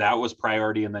like that was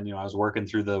priority, and then I was working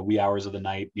through the wee hours of the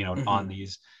night, on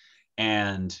these,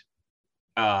 and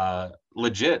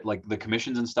legit, like the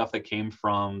commissions and stuff that came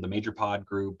from the Major Pod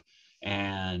group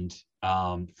and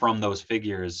from those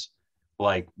figures,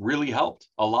 like really helped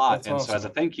a lot. That's and so as a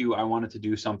awesome. thank you, I wanted to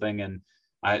do something, and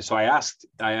I asked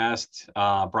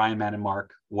Brian, Matt, and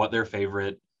Mark what their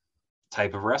favorite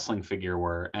type of wrestling figure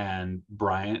were, and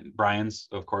Brian's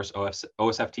of course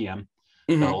OSFTM,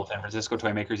 the Mhm. old San Francisco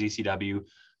Toy Makers ECW.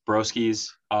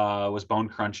 Broski's was Bone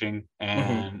Crunching,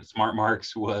 and Smart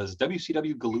Mark's was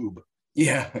WCW Galoob.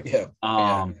 Yeah.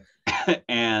 Um,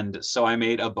 and so I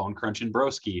made a Bone Crunching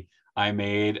Broski. I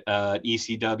made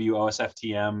ECW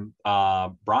OSFTM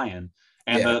Brian,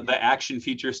 and the action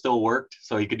feature still worked,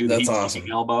 so he could do the That's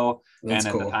heat-seeking awesome. elbow. That's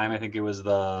and at cool. the time, I think it was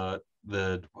the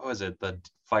what was it, the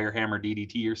Fire Hammer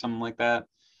DDT or something like that,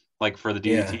 like for the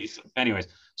DDTs. Anyways,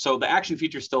 so the action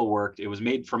feature still worked. It was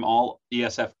made from all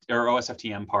ESF or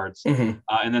OSFTM parts, Mhm.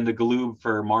 and then the Galoob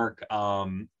for Mark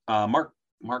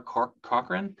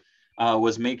Cochran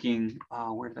was making.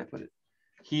 Where did I put it?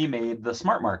 He made the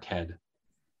Smart Mark head.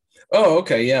 Oh,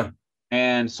 okay. Yeah.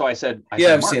 And so I said, I've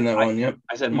Mark, seen that one. Yep.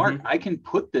 I said, Mark, I can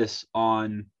put this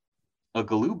on a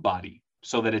Galoob body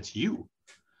so that it's you.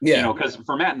 Yeah. Because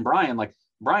for Matt and Brian, like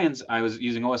Brian's, I was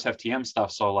using OSFTM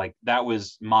stuff, so like that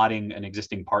was modding an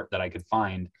existing part that I could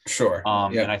find. Sure.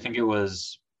 And I think it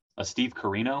was a Steve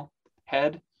Carino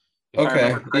head, if I Okay.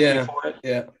 remember correctly for it.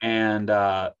 Yeah. And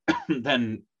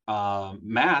then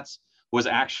Matt's was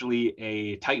actually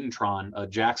a Titantron, a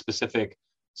Jack specific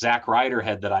Zack Ryder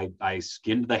head that I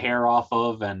skinned the hair off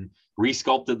of and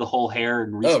resculpted the whole hair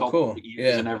and resculpted the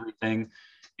ears and everything.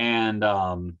 And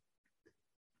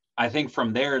I think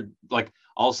from there, like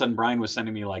all of a sudden Brian was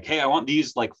sending me like, hey, I want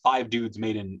these like 5 dudes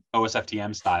made in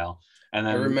OSFTM style. And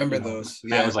then I remember those.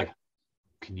 Matt was like,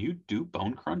 can you do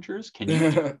Bone Crunchers? Can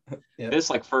you do this?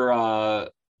 Like for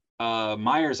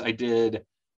Myers, I did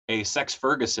a Sex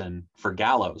Ferguson for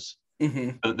Gallows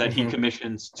that he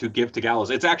commissions to give to Gallows.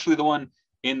 It's actually the one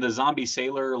in the Zombie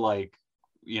Sailor, like,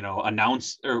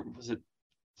 announce, or was it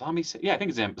Zombie? Yeah, I think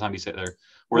it's Zombie Sailor.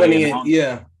 Where they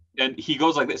announce, and he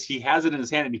goes like this. He has it in his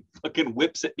hand and he fucking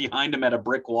whips it behind him at a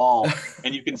brick wall,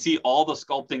 and you can see all the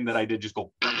sculpting that I did just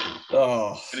go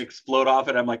and explode off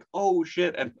it. I'm like, oh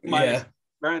shit! And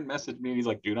Brian messaged me and he's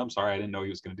like, dude, I'm sorry, I didn't know he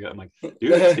was gonna do it. I'm like,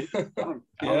 dude, I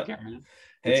don't care, man.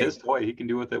 It's his toy. He can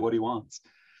do with it what he wants.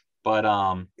 But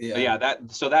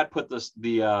that put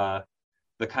the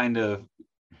kind of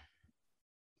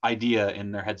idea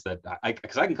in their heads that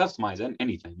because I can customize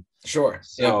anything. Sure.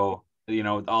 So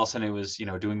all of a sudden it was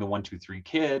doing the 1 2 3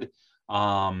 Kid.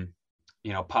 I'm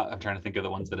trying to think of the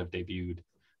ones that have debuted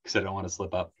because I don't want to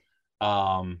slip up.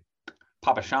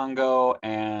 Papa Shango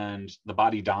and the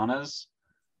Body Donnas.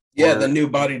 The new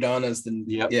Body Donnas.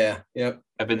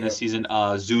 Have been this season.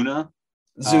 Zuna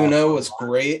was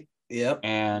great.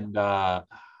 And I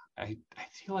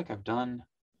feel like I've done.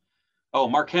 Oh,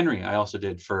 Mark Henry, I also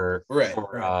did for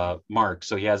Mark.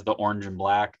 So he has the orange and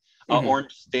black,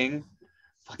 orange Sting.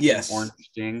 Orange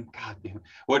Sting. God damn.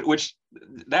 Which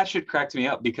that shit cracked me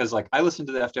up because like I listen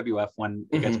to the FWF when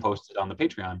it gets posted on the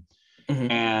Patreon,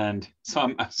 and so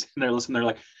I'm sitting there listening. They're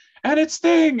like, and it's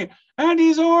Sting, and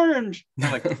he's orange. And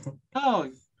I'm like, oh,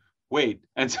 wait.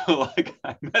 And so like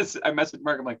I messaged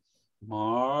Mark. I'm like,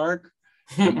 Mark,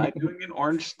 am I doing an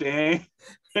orange Sting?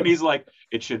 And he's like,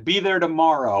 it should be there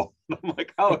tomorrow. I'm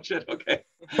like, oh shit, okay.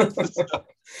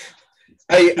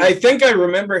 I think I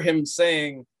remember him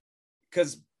saying,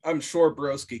 because I'm sure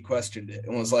Broski questioned it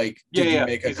and was like, did you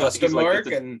make a custom Mark?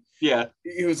 And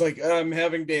he was like, I'm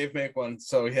having Dave make one.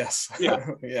 So yes.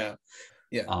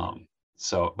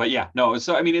 So but yeah, no,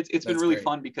 so I mean it's been really great.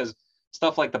 fun because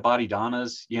stuff like the Body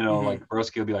Donnas, like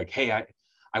Broski will be like, hey,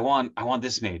 I want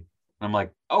this made. And I'm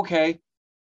like, okay.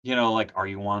 Like, are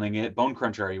you wanting it Bone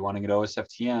Cruncher? Are you wanting it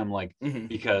OSFTM? Like,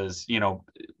 because,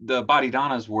 the Body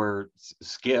Donnas were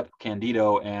Skip,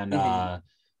 Candido, and Dr.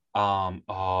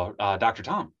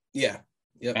 Tom.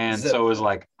 And Zip. so it was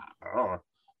like, that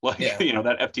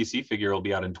FTC figure will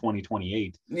be out in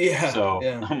 2028. So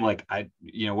I'm like, what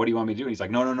do you want me to do? And he's like,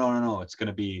 no. It's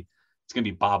gonna be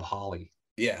Bob Holly.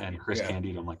 And Chris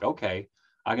Candido. I'm like, okay,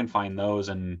 I can find those.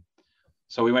 And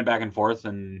so we went back and forth,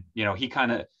 and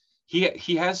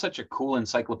he has such a cool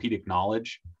encyclopedic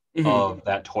knowledge of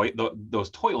that toy, those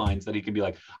toy lines that he can be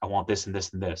like, I want this and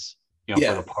this and this, you know,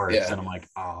 Yeah, for the parts. yeah. And I'm like,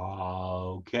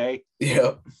 oh, okay.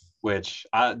 Yep. Which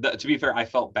to be fair, I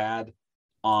felt bad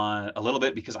on a little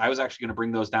bit because I was actually going to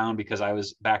bring those down because I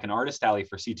was back in Artist Alley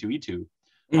for C2E2.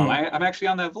 I'm actually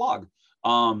on that vlog.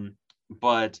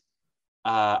 But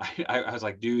I was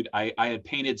like, dude, I had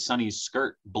painted Sunny's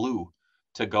skirt blue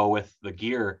to go with the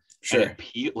gear. Sure. And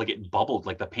it bubbled,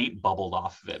 like the paint bubbled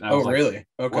off of it. And I Oh, was like, really?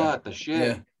 Okay. what the shit?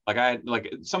 Yeah. Like I had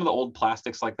like some of the old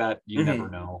plastics like that, you never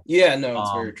know. Yeah, no,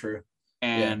 it's very true.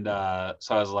 And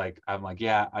so I'm like,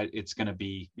 yeah, it's gonna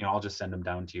be, you know, I'll just send them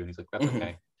down to you. And he's like, that's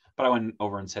okay. But I went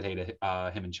over and said hey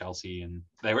to him and Chelsea, and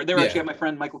they were actually at my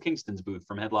friend Michael Kingston's booth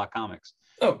from Headlock Comics.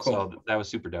 Oh, cool. So that was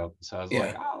super dope. So I was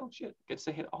like, oh shit, gets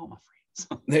to hit all my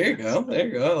friends. There you go.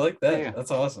 I like that. Yeah.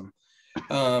 That's awesome.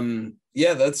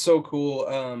 Yeah, that's so cool.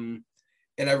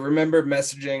 And I remember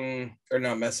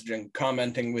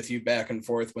commenting with you back and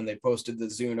forth when they posted the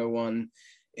Zuna one.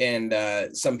 And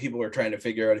some people were trying to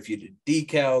figure out if you did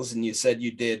decals, and you said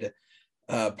you did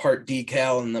part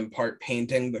decal and then part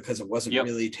painting because it wasn't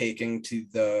really taking to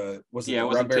the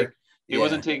rubber? It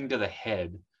wasn't taking to the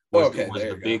head. Was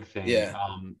the big thing. Yeah.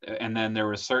 And then there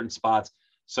were certain spots.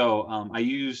 So I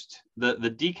used the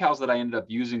decals that I ended up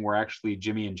using were actually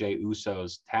Jimmy and Jay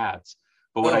Uso's tats.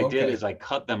 But what I did is I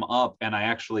cut them up and I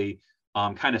actually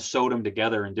kind of sewed them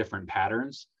together in different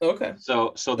patterns. Okay.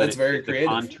 So that that's very creative.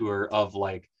 The contour of,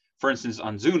 like, for instance,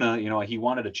 on Zuna, you know, he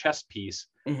wanted a chest piece,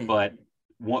 but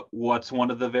what's one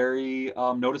of the very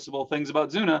noticeable things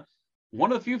about Zuna?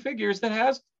 One of the few figures that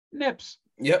has nips.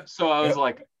 Yep. So I was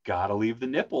like, gotta leave the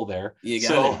nipple there. You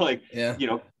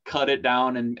know, cut it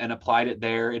down and applied it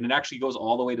there, and it actually goes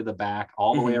all the way to the back,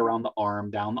 all the way around the arm,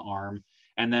 down the arm,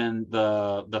 and then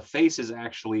the face is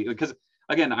actually, because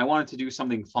again, I wanted to do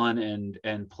something fun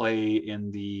and play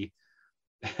in the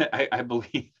I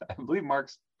believe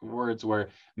Mark's words were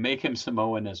make him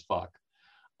Samoan as fuck,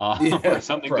 or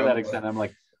something probably to that extent. I'm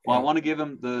like, well, I want to give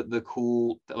him the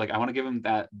cool, like I want to give him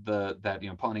that you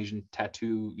know, Polynesian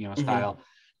tattoo, you know, style,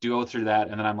 do go through that,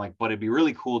 and then I'm like, but it'd be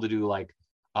really cool to do like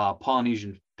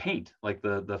Polynesian paint, like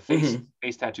the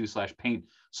face tattoo / paint.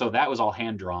 So that was all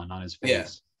hand drawn on his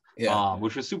face,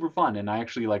 which was super fun. And I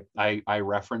actually I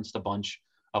referenced a bunch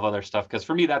of other stuff because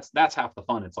for me that's half the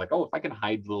fun. It's like, oh, if I can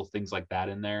hide little things like that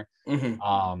in there,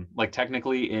 like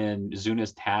technically in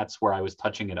Zuna's tats where I was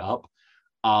touching it up,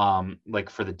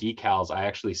 like for the decals, I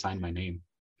actually signed my name.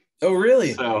 Oh,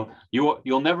 really? So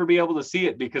you'll never be able to see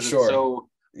it because it's so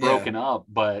broken up,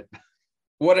 but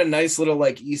what a nice little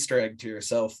like Easter egg to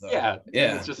yourself, though. Yeah.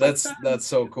 It's just that's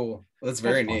so cool. That's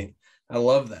very neat. I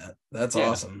love that. That's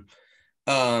awesome.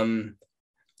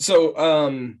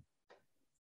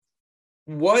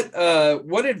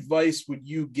 What advice would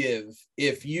you give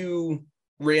if you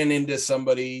ran into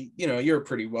somebody, you know, you're a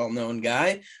pretty well-known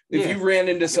guy, if you ran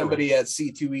into somebody at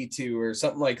C2E2 or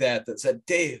something like that said,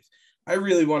 Dave, I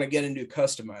really want to get into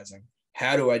customizing,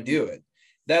 how do I do it?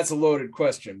 That's a loaded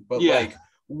question, but like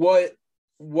what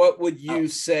would you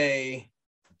say,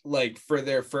 like, for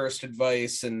their first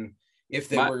advice, and if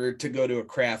they were to go to a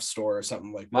craft store or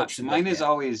something, like mine is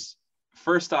always,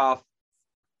 first off,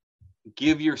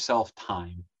 give yourself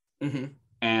time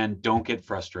and don't get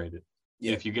frustrated.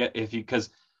 Because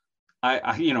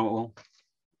I you know,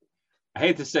 I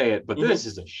hate to say it, but this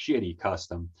is a shitty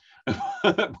custom.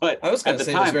 But I was going to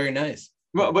say it was very nice.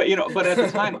 But you know, but at the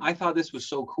time I thought this was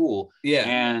so cool. Yeah.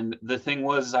 And the thing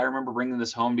was, I remember bringing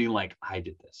this home being like, I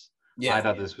did this. Yeah. I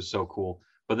thought this was so cool.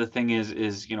 But the thing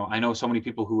is, you know, I know so many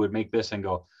people who would make this and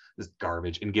go, this is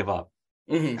garbage, and give up.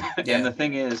 And the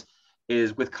thing is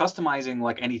with customizing,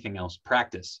 like anything else,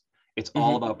 practice. It's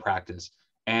all about practice.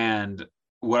 And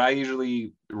what I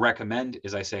usually recommend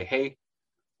is I say, hey,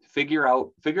 figure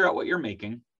out what you're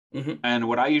making. And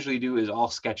what I usually do is I'll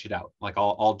sketch it out. Like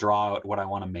I'll draw out what I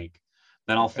want to make.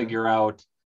 Then I'll figure out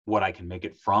what I can make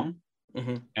it from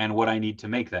and what I need to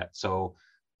make that. So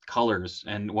colors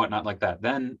and whatnot like that.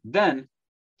 Then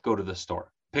go to the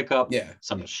store, pick up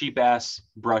some cheap ass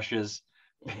brushes.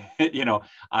 You know,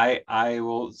 I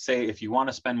will say, if you want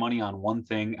to spend money on one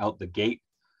thing out the gate,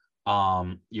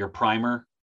 your primer.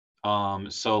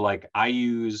 So like I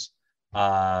use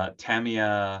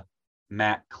Tamiya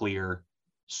matte clear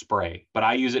spray, but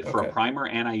I use it for a primer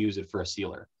and I use it for a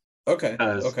sealer.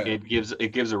 Because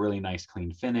it gives a really nice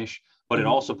clean finish, but it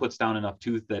also puts down enough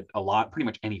tooth that pretty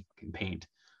much any fucking paint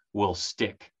will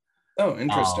stick. Oh,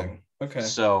 interesting.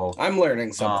 So I'm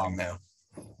learning something now.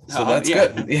 So that's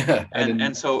good. Yeah.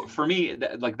 And so for me,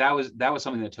 that was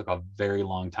something that took a very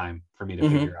long time for me to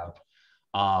figure out.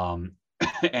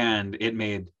 And it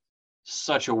made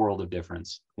such a world of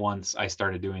difference once I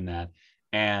started doing that.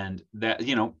 and that,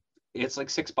 it's like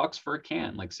 $6 for a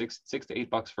can, like $6 to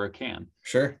 $8 for a can.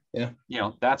 Sure. Yeah.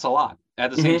 That's a lot.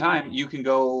 At the same time, you can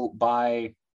go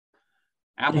buy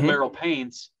apple barrel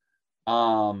paints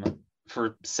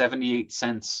for 78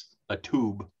 cents a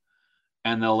tube,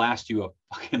 and they'll last you a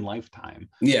fucking lifetime.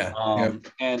 Yeah.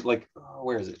 And like,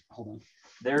 where is it? Hold on.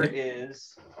 There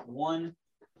is one.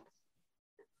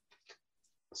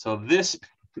 So this,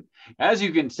 as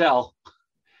you can tell,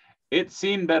 it's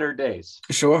seen better days.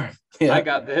 Sure. Yeah. I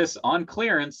got this on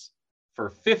clearance for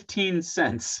 15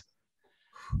 cents.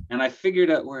 And I figured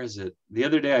out, where is it? The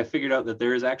other day I figured out that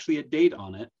there is actually a date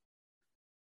on it.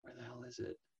 Where the hell is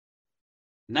it?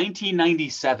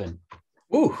 1997.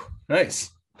 Ooh,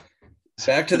 nice.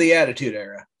 Back to the Attitude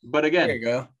Era. But again, there you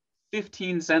go.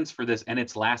 15 cents for this, and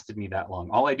it's lasted me that long.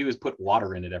 All I do is put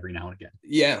water in it every now and again.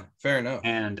 Yeah, fair enough.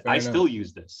 And I still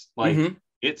use this. Like,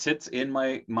 it sits in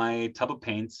my tub of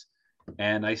paints,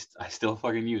 and I still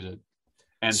fucking use it.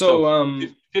 And so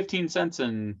 15 cents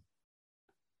and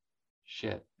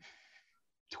shit,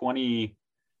 22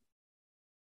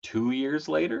 years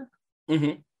later,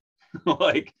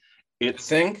 like, it's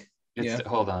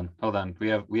hold on,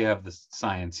 we have the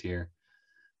science here.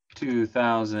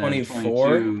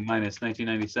 2022 minus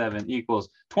 1997 equals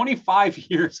 25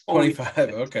 years. 25.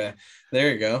 Okay,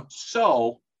 there you go.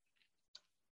 So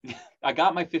I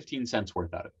got my 15 cents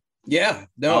worth out of it. Yeah,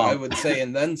 no, I would say,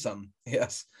 and then some.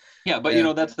 Yes. Yeah,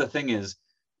 but that's the thing is,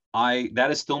 that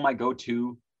is still my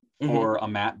go-to for a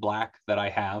matte black that I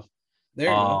have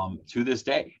to this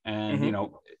day. And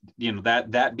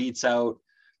that beats out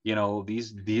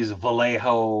these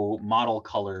Vallejo model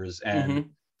colors and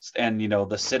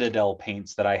the Citadel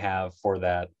paints that I have for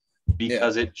that,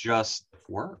 because it just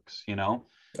works.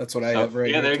 That's what I have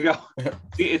right here. There you go.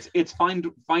 It's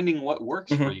finding what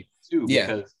works for you too,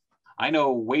 because I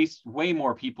know way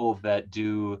more people that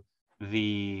do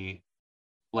the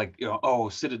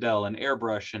Citadel and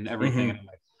airbrush and everything. And I'm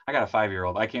like, I got a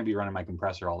 5-year-old. I can't be running my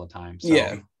compressor all the time. So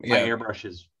my airbrush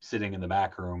is sitting in the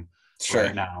back room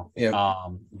right now.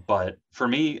 But for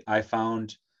me, I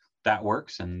found that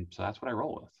works, and so that's what I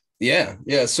roll with.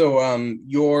 Yeah. So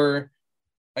your,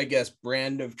 I guess,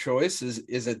 brand of choice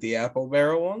is it the apple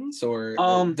barrel ones, or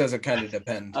does it kind of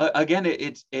depend? Again,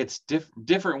 it's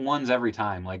different ones every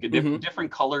time, like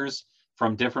different colors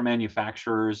from different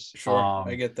manufacturers. Sure,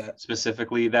 I get that.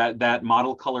 Specifically, that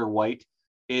model color white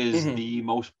is the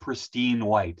most pristine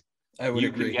white. I would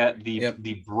agree. You can get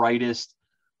the brightest,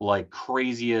 like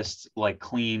craziest, like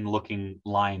clean looking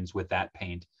lines with that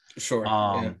paint. Sure.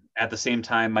 At the same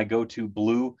time, my go-to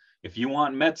blue, if you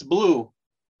want Mets blue,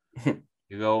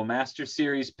 you go Master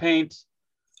Series paint.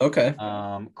 Okay.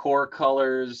 Core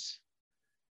colors,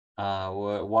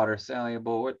 water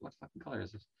soluble. What fucking color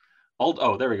is this?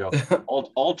 There we go.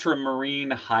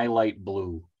 Ultramarine highlight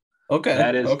blue. Okay.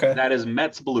 That is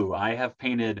Mets blue. I have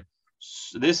painted.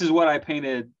 This is what I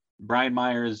painted Brian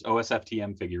Myers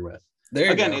OSFTM figure with. There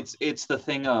you go. It's the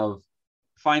thing of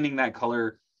finding that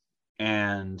color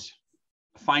and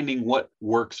finding what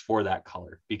works for that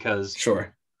color, because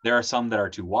there are some that are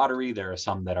too watery, there are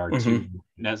some that are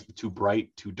too bright,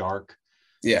 too dark,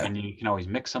 and you can always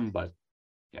mix them. But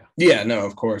no,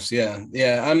 of course, I'm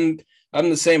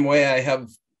the same way. I have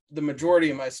the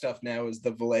majority of my stuff now is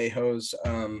the Vallejos,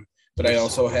 but I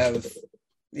also have this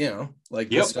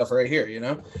stuff right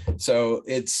here, so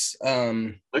it's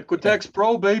Liquitex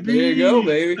Pro, baby. There you go,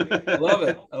 baby. I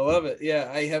love it.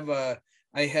 Yeah, I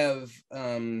have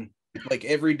like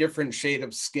every different shade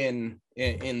of skin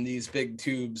in these big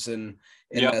tubes, and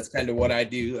that's kind of what I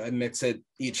do. I mix it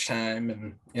each time,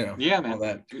 and all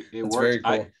that. It works. Very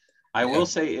cool. I will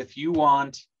say, if you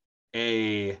want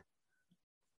a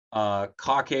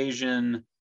Caucasian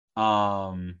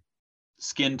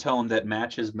skin tone that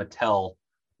matches Mattel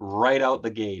right out the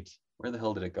gate, where the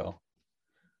hell did it go?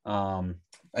 I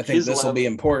think this will be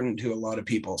important to a lot of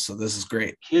people, so this is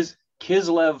great.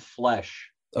 Kislev Flesh.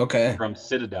 Okay. From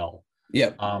Citadel.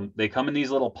 Yep. They come in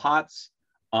these little pots,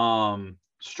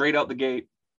 straight out the gate.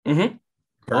 Perfect.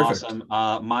 Awesome.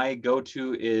 My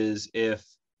go-to is if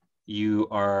you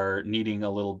are needing a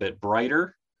little bit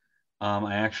brighter.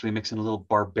 I actually mix in a little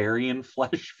Barbarian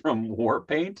Flesh from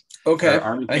Warpaint. Okay.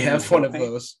 I have one of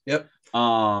those. Yep.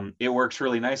 It works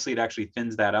really nicely. It actually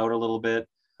thins that out a little bit.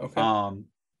 Okay.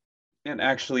 And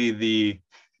actually the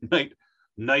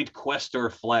Night Questor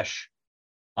Flesh,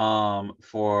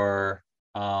 for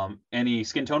any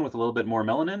skin tone with a little bit more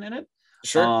melanin in it.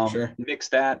 Sure. Mix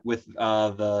that with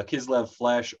the Kislev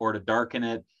Flesh, or to darken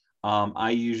it, I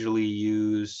usually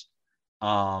use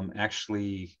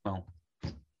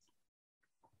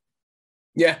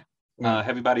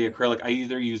heavy body acrylic. I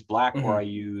either use black or I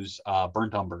use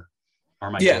burnt umber. Or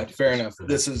my fair enough.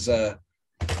 This is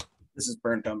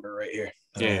burnt umber right here.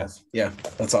 Yeah,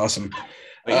 that's awesome.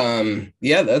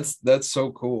 That's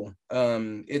so cool.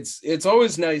 It's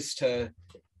always nice to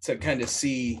kind of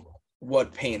see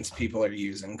what paints people are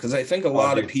using, because I think a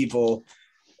lot of people,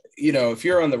 if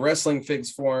you're on the Wrestling Figs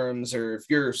forums or if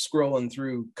you're scrolling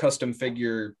through custom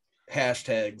figure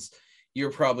hashtags,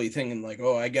 you're probably thinking like,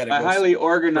 oh, I gotta go highly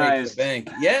organized bank.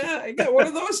 Yeah, I got one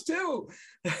of those too.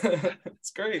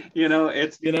 It's great.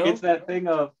 It's that thing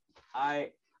of I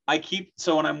keep,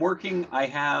 so when I'm working, I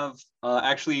have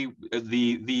actually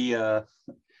the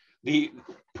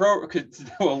pro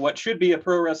what should be a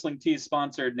Pro Wrestling Tees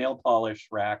sponsored nail polish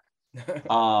rack.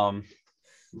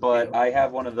 But I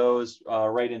have one of those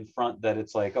right in front that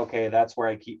it's like, okay, that's where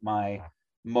I keep my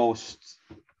most,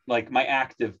 like, my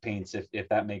active paints, if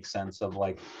that makes sense, of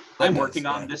like, I'm working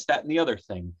on this, that, and the other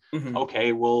thing.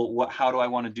 Okay, well, how do I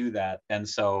want to do that? And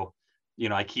so,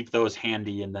 I keep those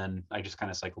handy, and then I just kind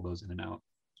of cycle those in and out.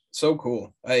 So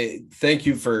cool. I thank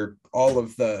you for all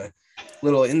of the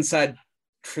little inside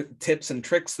tips and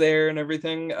tricks there and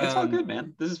everything. It's all good,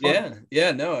 man. This is fun.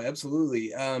 Yeah, no,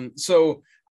 absolutely. So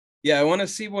yeah, I want to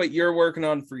see what you're working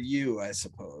on for you, I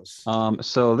suppose.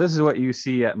 So this is what you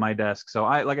see at my desk. So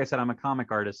like I said, I'm a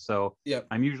comic artist. So yep.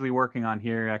 I'm usually working on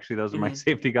here. Actually, those are my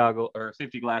safety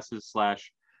glasses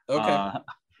 /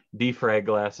 defrag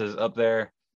glasses up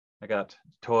there. I got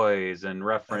toys and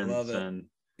reference, and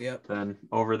then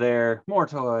over there, more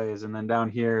toys. And then down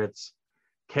here, it's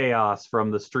chaos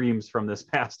from the streams from this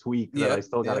past week that I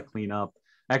still got to clean up.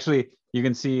 Actually, you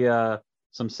can see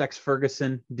some Sex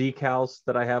Ferguson decals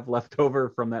that I have left over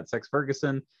from that Sex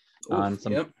Ferguson, and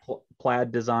some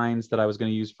plaid designs that I was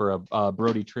going to use for a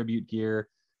Brody tribute gear.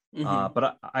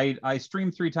 But I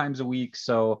stream 3 times a week.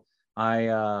 So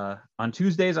on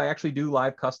Tuesdays, I actually do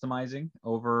live customizing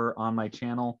over on my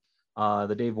channel.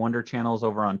 The Dave Wonder channel is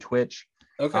over on Twitch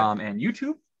and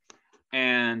YouTube.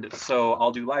 And so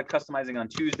I'll do live customizing on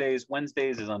Tuesdays.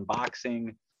 Wednesdays is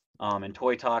unboxing and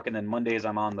toy talk. And then Mondays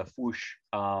I'm on the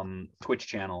Foosh Twitch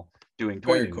channel doing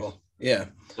toy news. Cool. Yeah.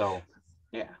 So,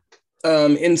 yeah.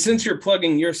 And since you're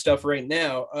plugging your stuff right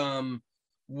now,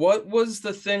 what was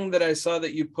the thing that I saw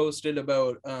that you posted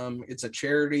about? It's a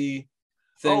charity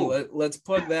thing. Let's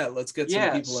plug that. Let's get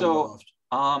some people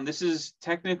involved. This is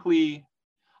technically,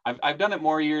 I've done it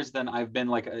more years than I've been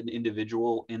like an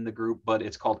individual in the group, but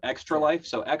it's called Extra Life.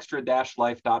 So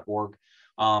extra-life.org.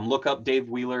 Look up Dave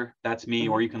Wheeler, that's me,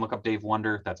 or you can look up Dave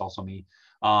Wonder, that's also me.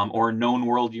 Or Known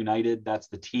World United, that's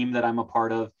the team that I'm a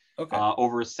part of.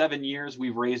 Over 7 years,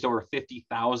 we've raised over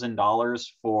 $50,000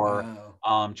 for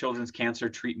children's cancer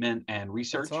treatment and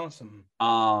research. That's awesome.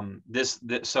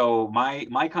 So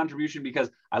my contribution,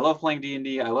 because I love playing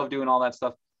D&D, I love doing all that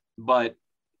stuff, but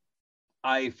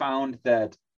I found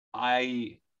that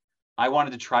I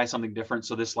wanted to try something different.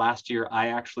 So this last year, I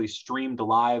actually streamed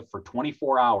live for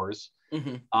 24 hours.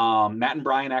 Matt and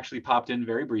Brian actually popped in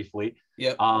very briefly.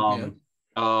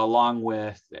 Along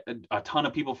with a ton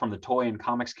of people from the toy and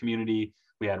comics community.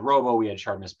 We had Robo, we had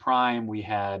Shartimus Prime, we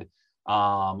had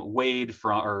Wade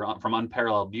from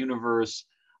Unparalleled Universe,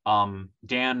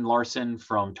 Dan Larson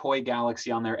from Toy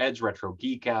Galaxy on there, Ed's Retro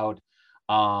Geek Out,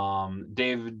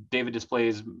 David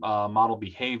Displays Model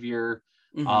Behavior,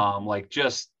 like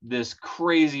just this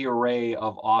crazy array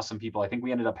of awesome people. I think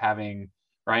I ended up having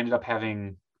I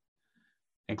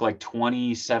think like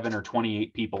 27 or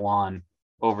 28 people on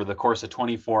over the course of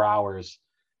 24 hours.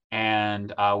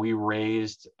 And we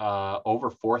raised over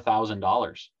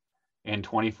 $4,000 in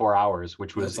 24 hours,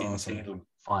 which was insanely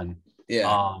fun.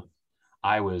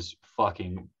 I was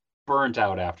fucking burnt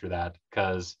out after that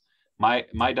because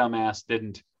my dumb ass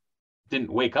didn't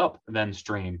wake up then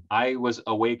stream. I was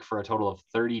awake for a total of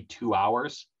 32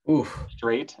 hours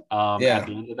straight at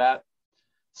the end of that.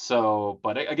 So,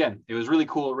 but again, it was really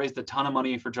cool. It raised a ton of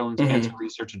money for children's cancer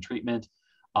research and treatment.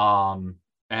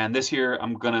 And this year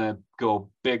I'm gonna go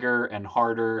bigger and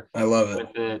harder. I love it.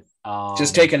 With it.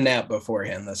 Just take a nap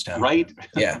beforehand this time. Right?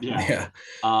 Yeah.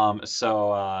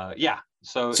 So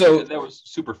that was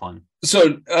super fun.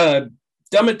 So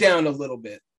dumb it down a little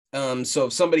bit. So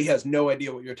if somebody has no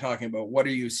idea what you're talking about, what are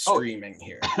you streaming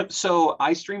here? So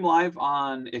I stream live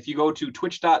on, if you go to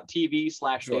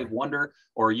twitch.tv/Dave Wonder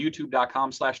or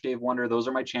youtube.com/Dave Wonder, those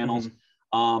are my channels.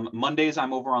 Mondays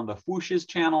I'm over on the Foosh's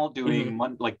channel doing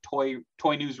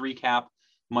toy news recap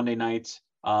Monday nights.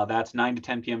 That's 9 to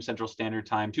 10 p.m. Central Standard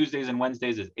Time. Tuesdays and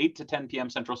Wednesdays is 8 to 10 p.m.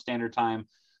 Central Standard Time.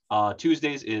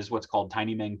 Tuesdays is what's called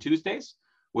Tiny Meng Tuesdays,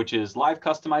 which is live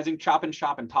customizing, chop and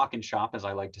shop and talk and shop, as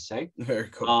I like to say. Very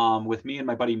cool. With me and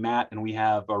my buddy Matt, and we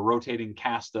have a rotating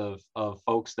cast of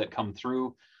folks that come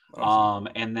through. Awesome.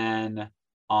 And then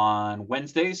on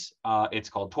Wednesdays, it's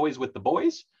called Toys with the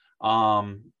Boys.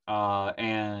 And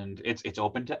it's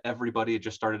open to everybody. It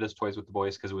just started as Toys with the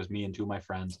Boys because it was me and two of my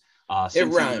friends, it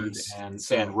rhymes.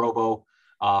 And Robo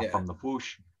from the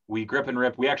Whoosh. We grip and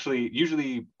rip. We actually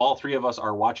usually all three of us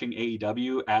are watching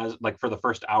AEW as like for the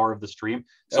first hour of the stream.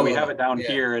 So we have it down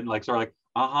here and like sort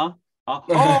of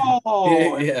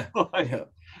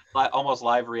like almost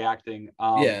live reacting.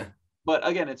 But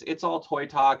again, it's all toy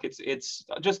talk. It's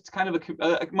just kind of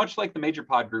a much like the Major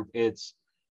Pod Group. It's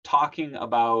talking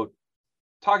about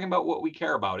what we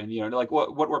care about and like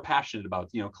what we're passionate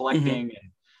about. Collecting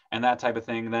and that type of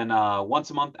thing. Then once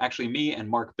a month, actually, me and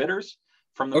Mark Bitters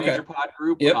from the Major Pod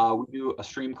Group, we do a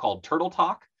stream called Turtle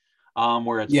Talk,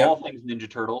 where it's all things Ninja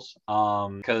Turtles.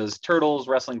 Because turtles,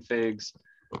 wrestling figs,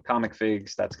 comic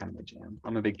figs, that's kind of my jam.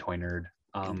 I'm a big toy nerd.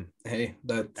 Hey,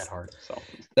 that's at heart.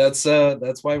 So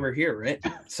that's why we're here, right?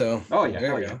 So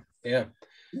there we go. Yeah,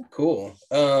 cool.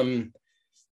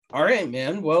 All right,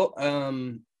 man. Well,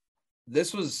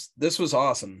 this was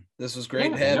awesome. This was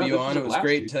great to have you on. It was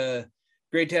great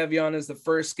to have you on as the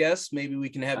first guest. Maybe we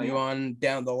can have you on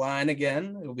down the line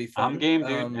again. It'll be fun. I'm game,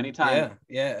 dude. Anytime.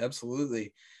 Yeah,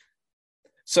 absolutely.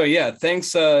 So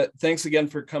thanks again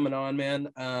for coming on,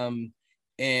 man.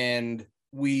 And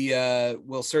we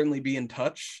will certainly be in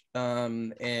touch.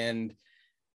 And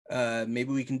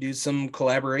maybe we can do some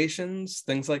collaborations,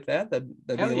 things like that. That'd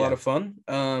be a lot of fun.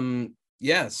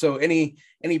 So any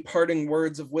parting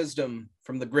words of wisdom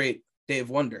from the great Dave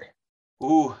Wonder?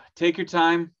 Ooh, take your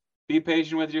time, be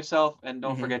patient with yourself, and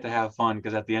don't forget to have fun,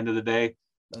 because at the end of the day,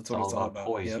 that's what it's all about.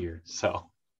 Toys here. So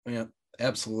yeah,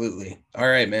 absolutely. All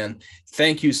right, man.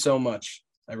 Thank you so much.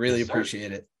 I really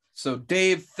appreciate it. So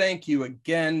Dave, thank you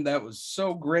again. That was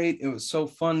so great. It was so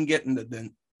fun getting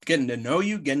to know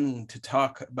you, getting to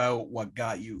talk about what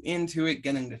got you into it,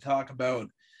 getting to talk about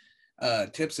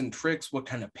tips and tricks, what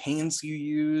kind of paints you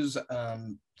use.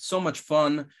 So much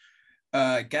fun.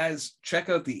 Guys, check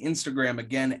out the Instagram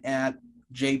again at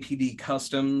JPD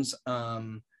Customs,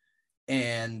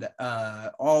 and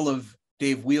all of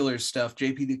Dave Wheeler's stuff.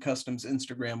 JPD Customs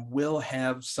Instagram will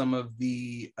have some of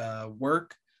the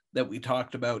work that we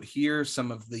talked about here,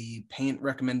 some of the paint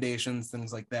recommendations,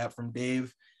 things like that from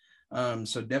Dave.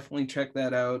 So definitely check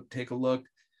that out. Take a look.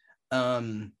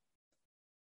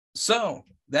 So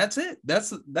that's it.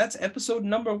 That's episode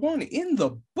number 1 in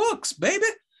the books, baby.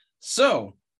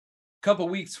 So a couple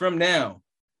weeks from now,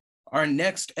 our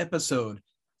next episode,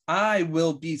 I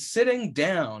will be sitting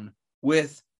down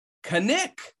with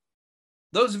Kanik.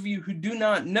 Those of you who do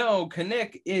not know,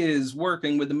 Kanik is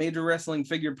working with the Major Wrestling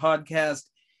Figure Podcast.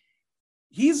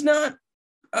 He's not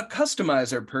a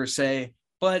customizer per se,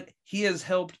 but he has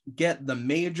helped get the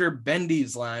Major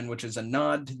Bendies line, which is a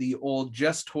nod to the old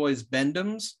Just Toys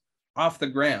Bendums, off the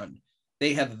ground.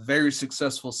 They have a very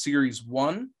successful Series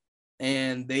 1,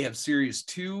 and they have Series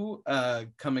 2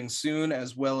 coming soon,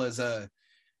 as well as a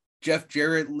Jeff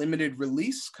Jarrett limited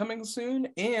release coming soon,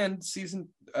 and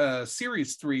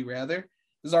Series 3 rather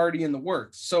is already in the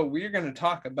works. So we're going to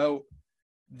talk about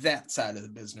that side of the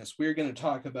business. We're going to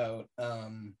talk about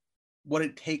what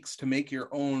it takes to make your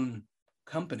own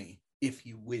company, if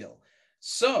you will.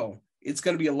 So it's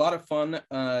going to be a lot of fun.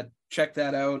 Check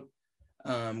that out.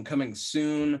 Coming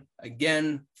soon.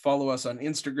 Again, follow us on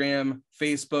Instagram,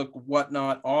 Facebook,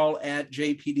 whatnot, all at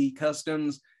JPD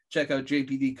Customs. Check out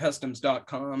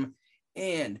jpdcustoms.com.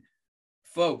 And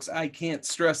folks, I can't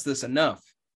stress this enough.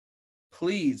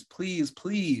 Please, please,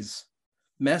 please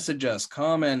message us,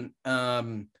 comment,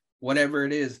 whatever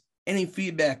it is, any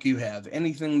feedback you have,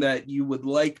 anything that you would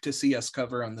like to see us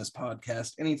cover on this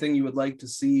podcast, anything you would like to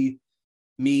see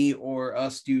me or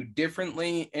us do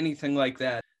differently, anything like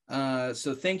that.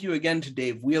 So thank you again to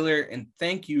Dave Wheeler, and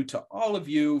thank you to all of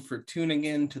you for tuning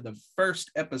in to the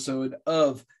first episode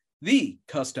of the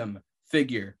Custom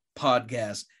Figure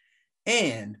Podcast.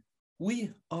 And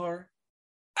we are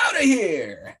out of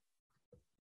here.